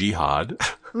Sonic Jihad.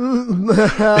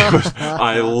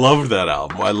 I loved that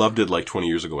album. I loved it like 20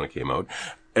 years ago when it came out.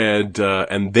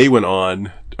 And they went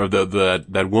on, or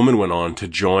that woman went on to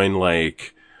join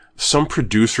like, some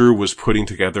producer was putting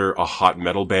together a hot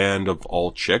metal band of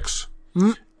all chicks.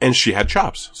 And she had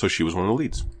chops. So she was one of the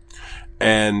leads.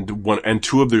 And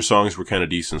two of their songs were kind of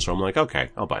decent, so I'm like, okay,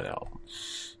 I'll buy that album.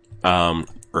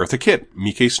 Eartha Kitt,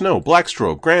 Mike Snow,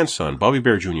 Blackstroke, Grandson, Bobby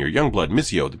Bear Jr., Youngblood,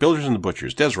 Missio, The Builders and the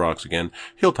Butchers, Des Rocks again,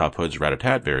 Hilltop Hoods,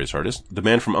 Rat-a-tat, various artists, The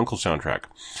Man from U.N.C.L.E. soundtrack.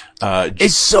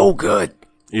 It's so good.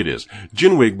 It is.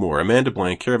 Gin Wigmore, Amanda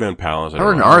Blank, Caravan Palace. I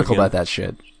read an article about that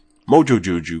shit. Mojo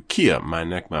Juju, Kia, My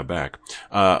Neck, My Back,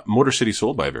 Motor City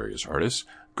Soul by various artists.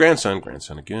 Grandson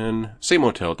again, Same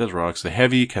Hotel, Des Rocks, The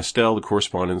Heavy, Castell, The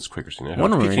Correspondence, Quaker City Nighthawks,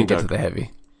 When are we Peking going to get Duck, to The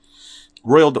Heavy?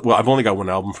 Royal, well, I've only got one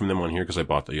album from them on here because I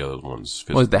bought the other ones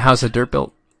physically. Was The House of Dirt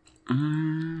built?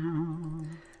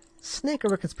 Snake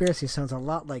River Conspiracy sounds a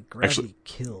lot like Gravity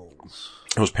Kills.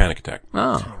 It was Panic Attack.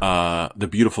 Oh. The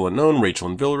Beautiful Unknown, Rachel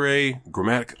and Villeray,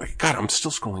 Grammatic. God, I'm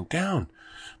still scrolling down.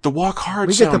 The Walk Hard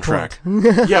We get the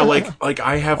soundtrack. Yeah, like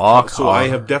I have, Walk I Hard.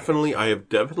 have definitely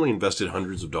invested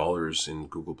hundreds of dollars in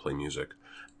Google Play Music.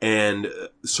 And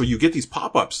so you get these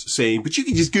pop-ups saying, but you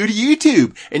can just go to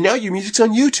YouTube and now your music's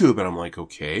on YouTube. And I'm like,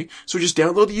 okay, so just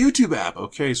download the YouTube app.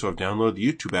 Okay. So I've downloaded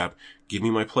the YouTube app. Give me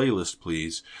my playlist,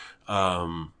 please.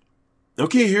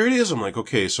 Okay, here it is. I'm like,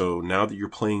 okay, so now that you're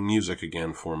playing music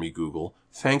again for me, Google,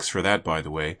 thanks for that, by the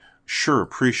way. Sure,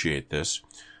 appreciate this.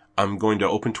 I'm going to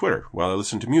open Twitter while I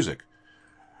listen to music.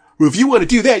 Well, if you want to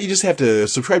do that, you just have to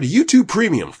subscribe to YouTube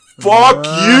Premium. Fuck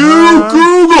you,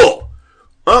 Google!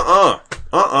 I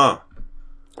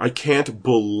can't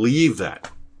believe that.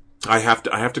 I have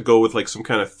to go with like some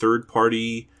kind of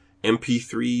third-party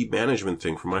MP3 management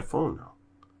thing for my phone now.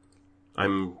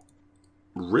 I'm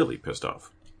really pissed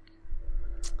off.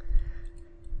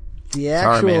 The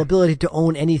actual man. ability to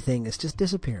own anything is just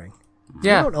disappearing.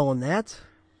 Yeah. You don't own that.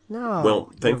 No. Well,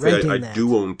 you're thankfully, renting I that.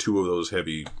 do own two of those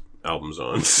heavy albums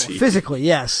on CD. Physically,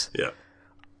 yes. Yeah.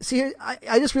 See,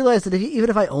 I just realized that even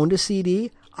if I owned a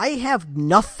CD, I have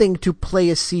nothing to play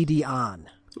a CD on.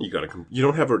 You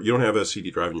don't have a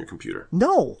CD drive in your computer.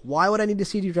 No. Why would I need a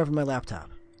CD drive on my laptop?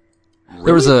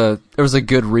 There was a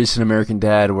good recent American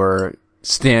Dad where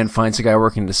Stan finds a guy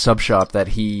working at a sub shop that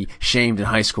he shamed in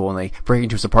high school, and they break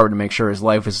into his apartment to make sure his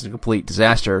life is a complete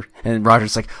disaster. And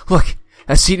Roger's like, look,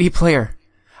 a CD player,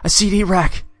 a CD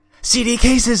rack, CD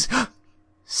cases,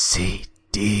 CDs.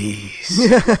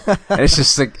 And it's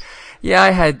just like, yeah, I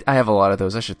have a lot of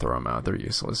those. I should throw them out. They're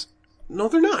useless. No,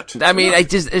 they're not. I mean, I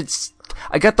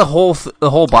got the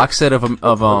whole box set of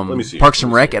Let me see. Parks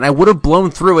and Rec, and I would have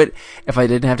blown through it if I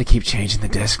didn't have to keep changing the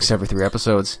discs every 3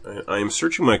 episodes. I am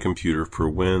searching my computer for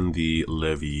when the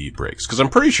levee breaks. Because I'm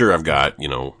pretty sure I got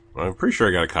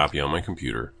a copy on my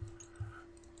computer.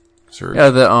 Search. Yeah,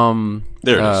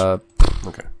 There it is.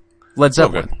 Okay. Led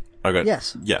Zeppelin. Okay.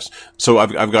 Yes. So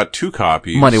I've got 2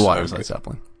 copies. Muddy Waters Led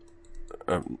Zeppelin.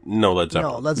 No, Led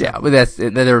Zeppelin. No, let's Yeah, but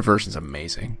their version's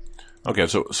amazing. Okay,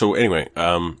 so anyway,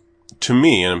 to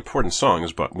me, an important song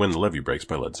is "When the Levee Breaks"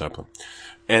 by Led Zeppelin,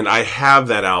 and I have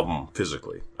that album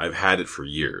physically. I've had it for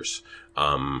years.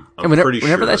 I'm whenever pretty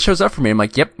sure that shows up for me, I'm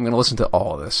like, yep, I'm going to listen to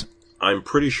all of this. I'm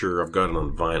pretty sure I've got it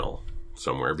on vinyl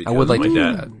somewhere because I would like my to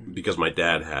do dad because my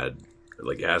dad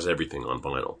has everything on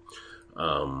vinyl.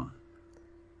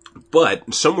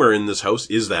 But somewhere in this house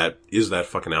is that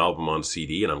fucking album on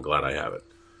CD, and I'm glad I have it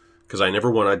because I never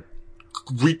want to.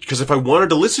 Because if I wanted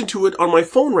to listen to it on my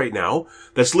phone right now,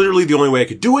 that's literally the only way I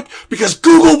could do it, because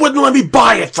Google wouldn't let me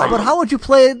buy it from But them. how would you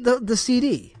play the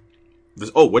CD?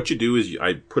 What you do is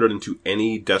I put it into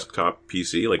any desktop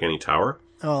PC, like any tower,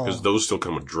 because those still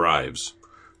come with drives,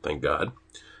 thank God.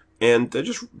 And I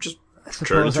just I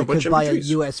turn it suppose into I a bunch could of buy a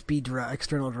MP3s. USB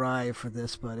external drive for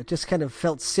this, but it just kind of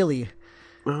felt silly.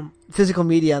 Physical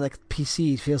media on the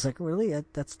PC feels like, really?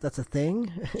 That's a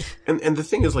thing? And the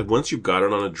thing is, like, once you've got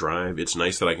it on a drive, it's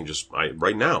nice that I can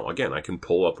right now, again, I can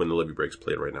pull up When the Levee Breaks,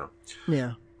 play it right now.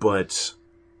 Yeah. But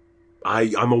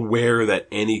I'm aware that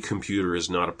any computer is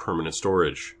not a permanent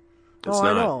storage. It's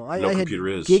I not. know. No I had computer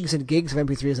is. gigs and gigs of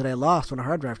MP3s that I lost when a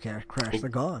hard drive crashed. They're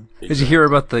gone. Did you hear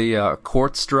about the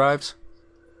quartz drives?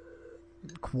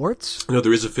 Quartz? No,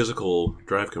 there is a physical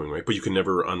drive coming, right? But you can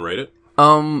never unwrite it.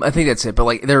 I think that's it. But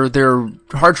like, they're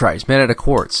hard drives made out of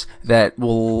quartz that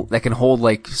can hold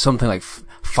like something like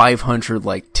 500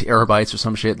 like terabytes or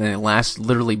some shit, and it lasts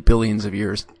literally billions of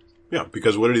years. Yeah,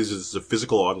 because what it is a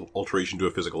physical alteration to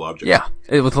a physical object. Yeah,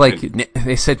 with like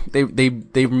they said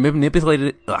they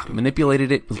manipulated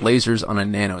it with lasers on a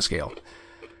nanoscale.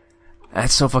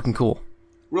 That's so fucking cool.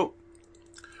 Well,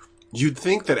 you'd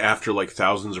think that after like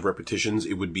thousands of repetitions,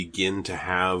 it would begin to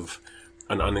have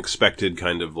an unexpected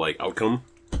kind of like outcome.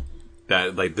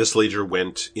 That like this laser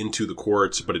went into the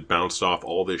quartz, but it bounced off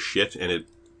all this shit and it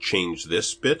changed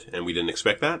this bit, and we didn't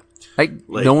expect that.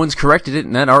 No one's corrected it,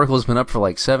 and that article has been up for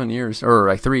like 7 years or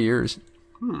like 3 years.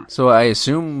 So I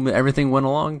assume everything went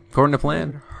along according to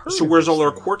plan. So where's all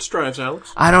our quartz drives,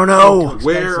 Alex? I don't know.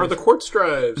 Where are the quartz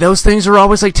drives? Those things are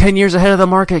always like 10 years ahead of the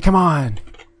market. Come on.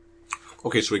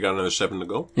 Okay, so we got another 7 to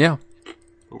go. Yeah.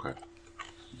 Okay.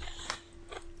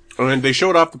 And they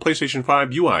showed off the PlayStation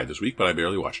 5 UI this week, but I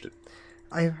barely watched it.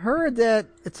 I heard that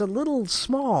it's a little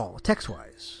small,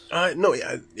 text-wise. No,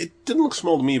 it didn't look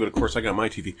small to me, but of course I got my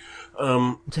TV.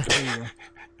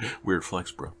 Weird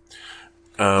flex, bro.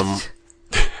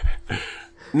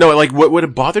 No, like what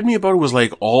it bothered me about it was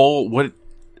like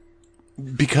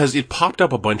because it popped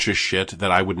up a bunch of shit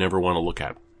that I would never want to look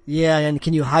at. Yeah, and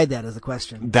can you hide that as a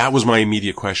question? That was my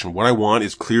immediate question. What I want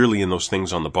is clearly in those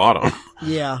things on the bottom.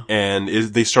 Yeah. And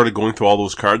they started going through all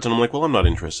those cards, and I'm like, well, I'm not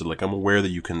interested. Like, I'm aware that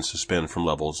you can suspend from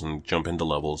levels and jump into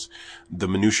levels. The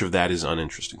minutia of that is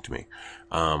uninteresting to me.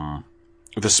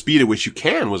 The speed at which you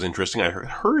can was interesting. I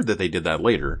heard that they did that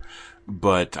later,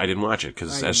 but I didn't watch it,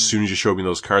 because as soon as you showed me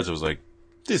those cards, I was like,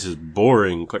 this is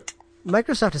boring. Click.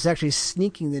 Microsoft is actually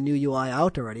sneaking the new UI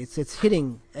out already. It's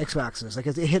hitting Xboxes. Like,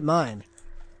 it hit mine.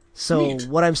 So Neat.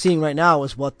 what I'm seeing right now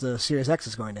is what the Series X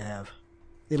is going to have.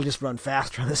 It'll just run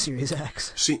faster on the Series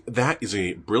X. See, that is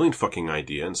a brilliant fucking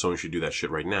idea, and someone should do that shit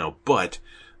right now. But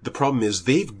the problem is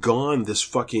they've gone this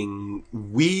fucking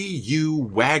Wii U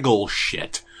waggle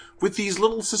shit with these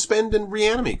little suspend and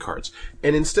reanimate cards.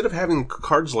 And instead of having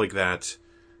cards like that,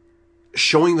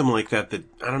 showing them like that,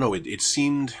 I don't know, it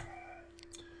seemed...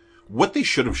 What they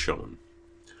should have shown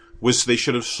was they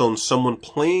should have shown someone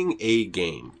playing a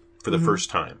game for the first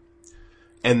time,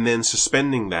 and then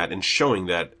suspending that and showing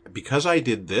that because I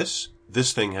did this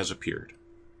thing has appeared.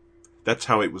 That's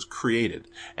how it was created,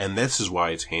 and this is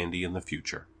why it's handy in the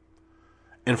future.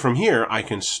 And from here, I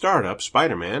can start up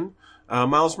Spider-Man,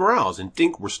 Miles Morales, and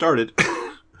dink, we're started.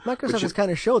 Microsoft has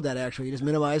kind of showed that, actually. You just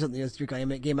minimize it, and your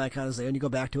game icon is there, and you go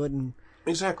back to it. And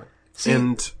Exactly. See,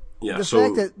 and yeah,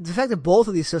 the fact that both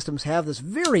of these systems have this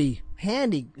very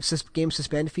handy game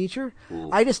suspend feature,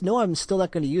 I just know I'm still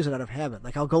not going to use it out of habit.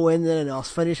 Like, I'll go in there and I'll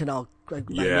finish and I'll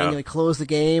manually close the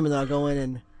game, and then I'll go in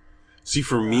and... See,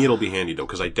 for me, it'll be handy, though,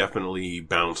 because I definitely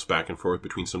bounce back and forth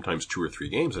between sometimes 2 or 3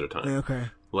 games at a time. Okay.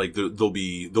 Like, there'll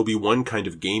be one kind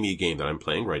of gamey game that I'm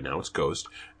playing right now, it's Ghost,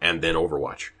 and then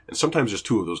Overwatch. And sometimes there's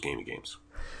 2 of those gamey games.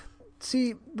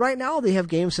 See, right now they have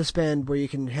game suspend where you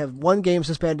can have one game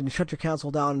suspend and shut your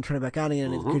console down and turn it back on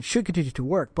again, and it should continue to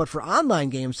work. But for online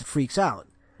games, it freaks out.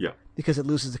 Yeah. Because it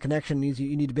loses the connection.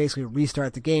 You need to basically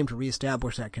restart the game to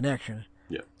reestablish that connection.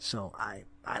 Yeah. So I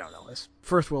don't know. It's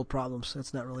first world problems.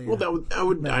 That's not really... Well,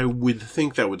 I would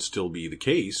think that would still be the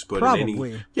case, but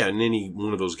Probably. in any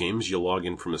one of those games, you log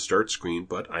in from the start screen,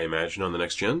 but I imagine on the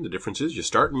next gen, the difference is you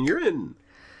start and you're in.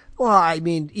 Well, I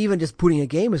mean, even just booting a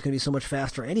game is going to be so much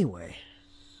faster anyway.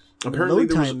 Apparently,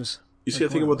 load times. You see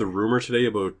that thing about the rumor today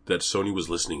about that Sony was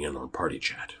listening in on Party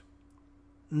Chat?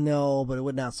 No, but it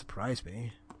would not surprise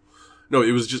me. No,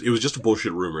 it was just a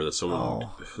bullshit rumor that someone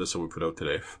put out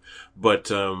today. But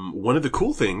one of the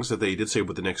cool things that they did say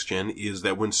with the next gen is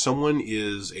that when someone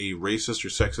is a racist or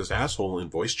sexist asshole in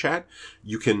voice chat,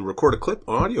 you can record an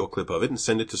audio clip of it, and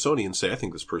send it to Sony and say, "I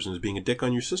think this person is being a dick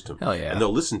on your system." Hell yeah! And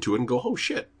they'll listen to it and go, "Oh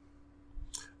shit,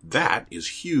 that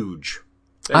is huge."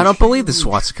 I don't believe the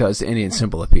swastika is the Indian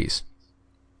symbol of peace.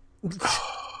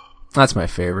 That's my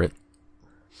favorite.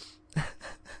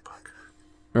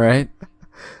 Right?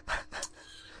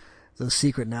 Those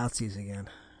secret Nazis again.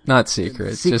 Not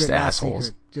secret, Secret, just not assholes.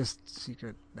 Secret, just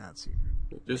secret, not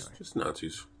secret. Just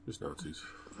Nazis. Just Nazis.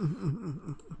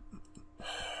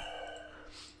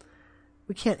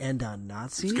 We can't end on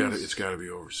Nazis. It's gotta be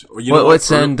over soon.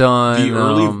 Let's end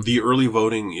on the early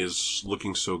voting is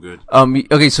looking so good.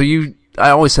 Okay, so I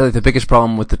always said that the biggest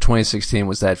problem with the 2016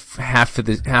 was that half of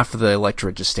the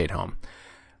electorate just stayed home.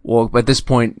 Well, at this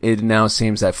point, it now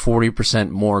seems that 40%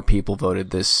 more people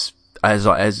voted this as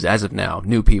of now,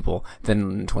 new people,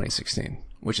 than in 2016,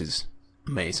 which is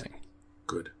amazing.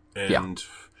 Good. And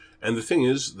the thing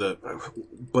is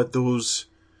but those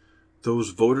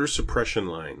voter suppression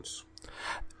lines.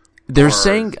 They're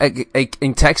saying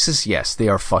in Texas, yes, they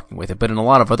are fucking with it, but in a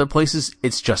lot of other places,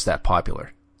 it's just that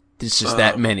popular. It's just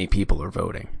that many people are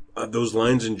voting. Those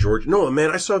lines in Georgia. No,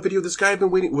 man, I saw a video of this guy. I've been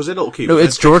waiting. Was it okay? No,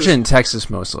 it's Georgia and Texas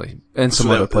mostly, and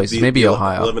some other places. Maybe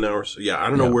Ohio. 11 hours. Yeah, I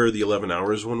don't know where the 11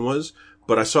 hours one was,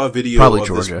 but I saw a video Probably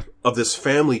Georgia. Of this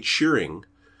family cheering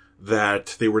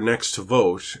that they were next to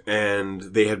vote, and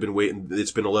they had been waiting.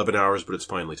 It's been 11 hours, but it's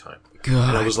finally time. God.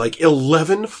 And I was like,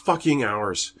 11 fucking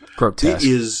hours. Grotesque.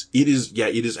 It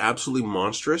is absolutely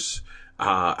monstrous.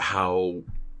 How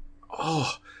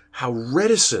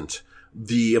reticent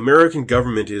the American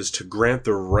government is to grant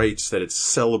the rights that it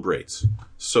celebrates,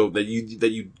 so that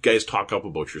you guys talk up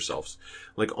about yourselves.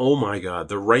 Like, oh my God,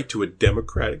 the right to a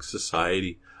democratic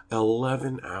society.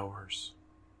 11 hours.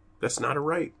 That's not a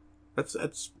right. That's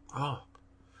a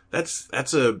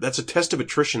test of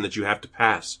attrition that you have to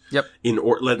pass. Yep.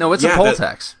 It's a poll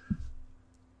tax.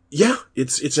 Yeah,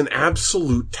 it's an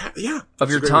absolute of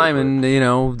your time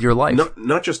and your life.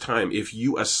 Not just time. If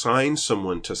you assign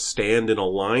someone to stand in a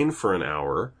line for an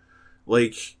hour,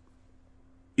 like,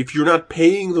 if you're not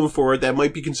paying them for it, that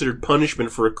might be considered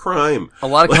punishment for a crime. A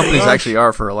lot of companies actually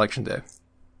are for election day.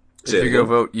 If you go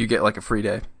vote, you get like a free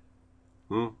day.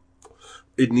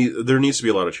 There needs to be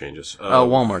a lot of changes.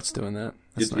 Walmart's doing that.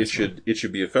 It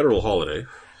should be a federal holiday.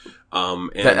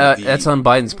 That's on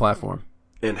Biden's platform.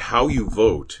 And how you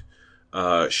vote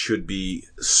should be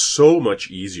so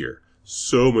much easier.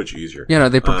 So much easier. Yeah,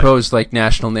 they proposed like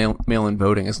national mail-in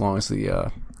voting as long as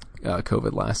the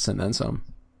COVID lasts, and then some.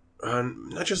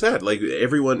 Not just that, like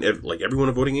everyone of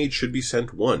voting age should be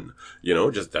sent one.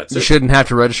 Just that's it. You shouldn't have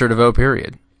to register to vote.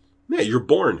 Period. Yeah, you're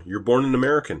born an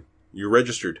American. You're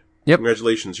registered. Yep.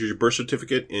 Congratulations. Here's your birth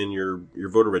certificate and your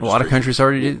voter registration. A lot of countries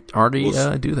already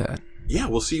do that. Yeah,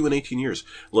 we'll see you in 18 years.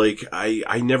 Like,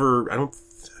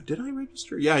 did I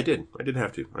register? Yeah, I did. I did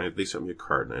have to. They sent me a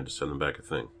card and I had to send them back a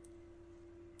thing.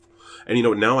 And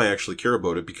now I actually care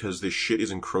about it because this shit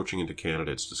is encroaching into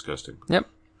Canada. It's disgusting. Yep.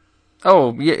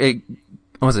 Oh, yeah,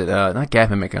 what was it? Not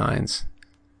Gavin McInnes.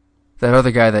 That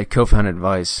other guy that co-founded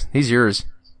Vice. He's yours.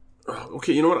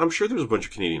 Okay, you know what? I'm sure there's a bunch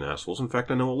of Canadian assholes. In fact,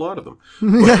 I know a lot of them.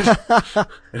 But,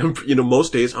 and,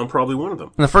 most days, I'm probably one of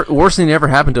them. And the worst thing that ever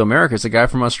happened to America is a guy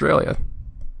from Australia.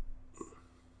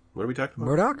 What are we talking about?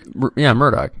 Murdoch? Yeah,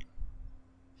 Murdoch.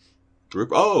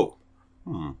 Oh.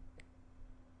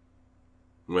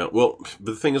 Well,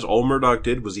 the thing is, all Murdoch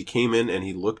did was he came in and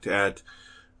he looked at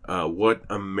what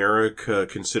America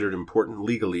considered important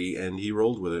legally, and he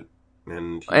rolled with it.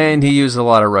 And he used a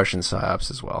lot of Russian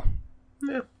psyops as well.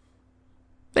 Yeah.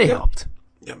 They helped.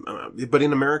 Yeah, but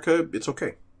in America, it's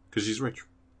okay because he's rich.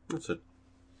 That's it.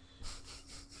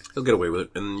 He'll get away with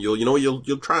it, and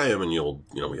you'll try him, and you'll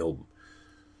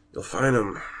find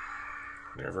him.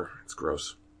 Whatever. It's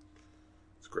gross.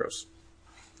 It's gross.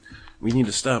 We need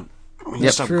to stop. We need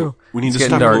to stop. True. We need to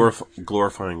stop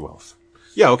glorifying wealth.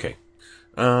 Yeah. Okay.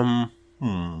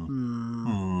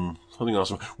 Something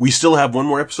awesome. We still have one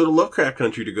more episode of Lovecraft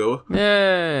Country to go.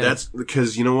 Yay! That's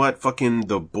because, you know what? Fucking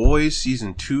The Boys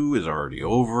season 2 is already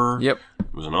over. Yep.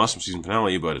 It was an awesome season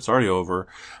finale, but it's already over.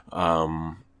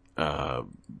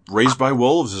 Raised by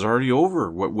Wolves is already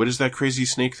over. What is that crazy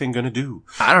snake thing gonna do?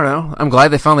 I don't know. I'm glad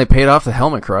they finally paid off the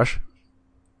Helmet Crush.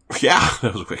 Yeah,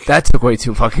 that was quick. That took way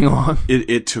too fucking long.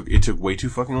 It took way too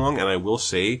fucking long, and I will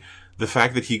say, the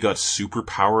fact that he got super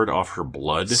powered off her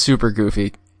blood. Super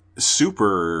goofy.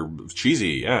 super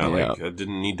cheesy. Yeah, like that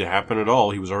didn't need to happen at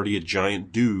all. He was already a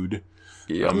giant dude.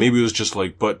 Yeah. Maybe it was just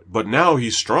like, but now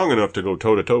he's strong enough to go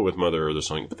toe to toe with Mother or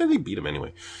something. But then they beat him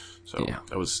anyway. So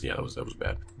that was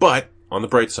bad. But on the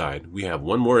bright side, we have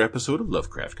one more episode of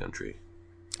Lovecraft Country.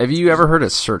 Have you ever heard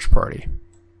of Search Party?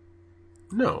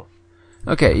 No.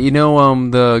 Okay, you know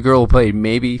the girl who played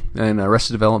Maybe in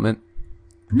Arrested Development?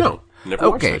 No, never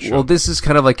watched that show. Well, this is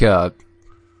kind of like a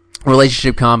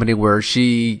relationship comedy where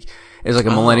she is like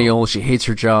a millennial. She hates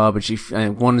her job,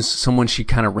 and someone she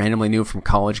kind of randomly knew from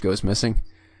college goes missing.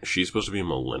 Is she supposed to be a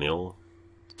millennial?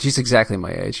 She's exactly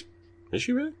my age. Is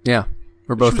she really? Yeah,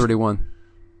 we're both 31.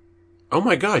 Oh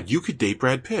my God, you could date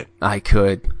Brad Pitt. I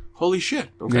could. Holy shit.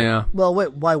 Okay. Yeah. Well,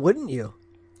 wait, why wouldn't you?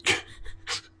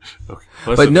 Okay.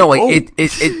 Well, but no, like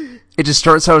it just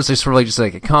starts out as just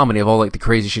like a comedy of all like the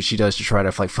crazy shit she does to try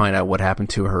to like find out what happened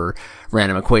to her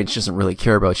random acquaintance she doesn't really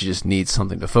care about. She just needs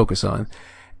something to focus on.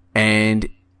 And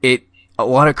a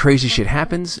lot of crazy shit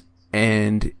happens,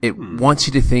 and it wants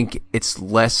you to think it's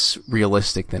less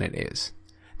realistic than it is.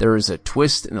 There is a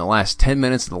twist in the last 10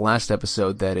 minutes of the last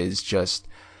episode that is just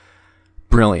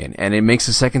brilliant, and it makes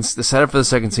the setup for the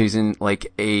second season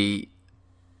like a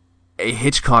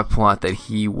Hitchcock plot that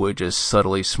he would just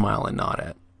subtly smile and nod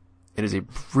at. It is a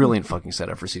brilliant fucking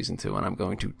setup for season 2, and I'm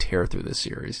going to tear through this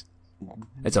series.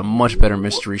 It's a much better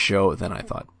mystery show than I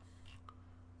thought.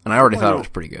 And I already thought it was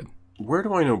pretty good. Where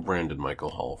do I know Brandon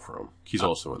Michael Hall from? He's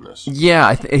also in this.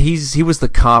 Yeah, he was the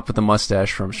cop with the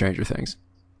mustache from Stranger Things.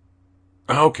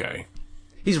 Okay.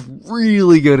 He's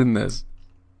really good in this.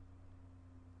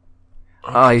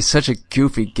 Okay. He's such a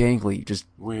goofy, gangly, just...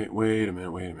 Wait a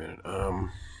minute. Oh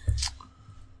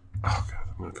God,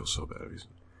 I'm gonna feel so bad.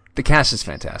 The cast is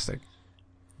fantastic.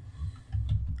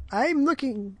 I'm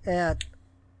looking at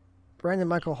Brandon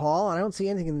Michael Hall, and I don't see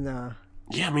anything in the...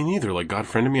 Yeah, me neither. Like, God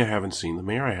Friend of Me, I haven't seen. The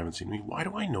Mayor, I haven't seen. Why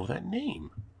do I know that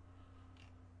name?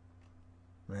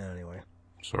 Anyway.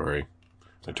 Sorry.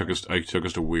 I took us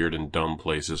to weird and dumb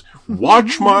places.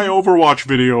 Watch my Overwatch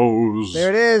videos! There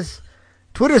it is.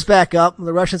 Twitter's back up.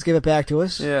 The Russians gave it back to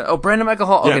us. Yeah. Oh, Brandon Michael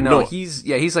Hall. Okay, Yeah, no, no.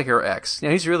 he's like her ex.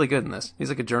 Yeah, he's really good in this. He's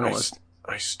like a journalist.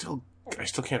 I still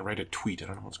can't write a tweet. I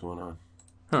don't know what's going on.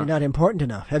 You're not important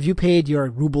enough. Have you paid your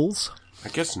rubles? I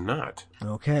guess not.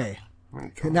 Okay.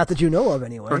 Not that you know of,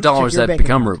 anyway. Or dollars Check your that bank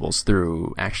become account. rubles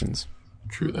through actions.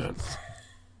 True that.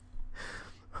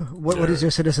 What is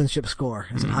your citizenship score?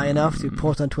 Is it high enough to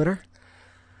post on Twitter?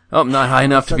 Oh, not high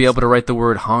enough to be able to write the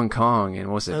word Hong Kong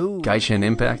and what's it? Ooh. Gaishen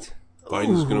Impact?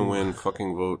 Biden's gonna win.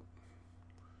 Fucking vote.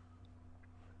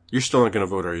 You're still not gonna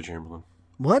vote, are you, Chamberlain?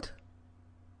 What?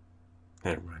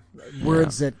 Never mind.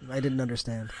 Words that I didn't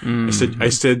understand. I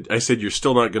said you're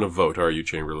still not gonna vote, are you,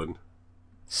 Chamberlain?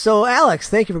 So, Alex,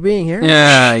 thank you for being here.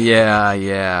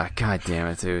 Yeah. God damn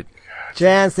it, dude.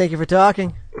 Jans, thank you for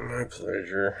talking. My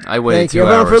pleasure. I waited Thank 2 you,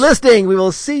 hours. everyone, for listening. We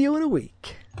will see you in a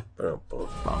week. Bum, bum.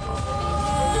 Bum, bum.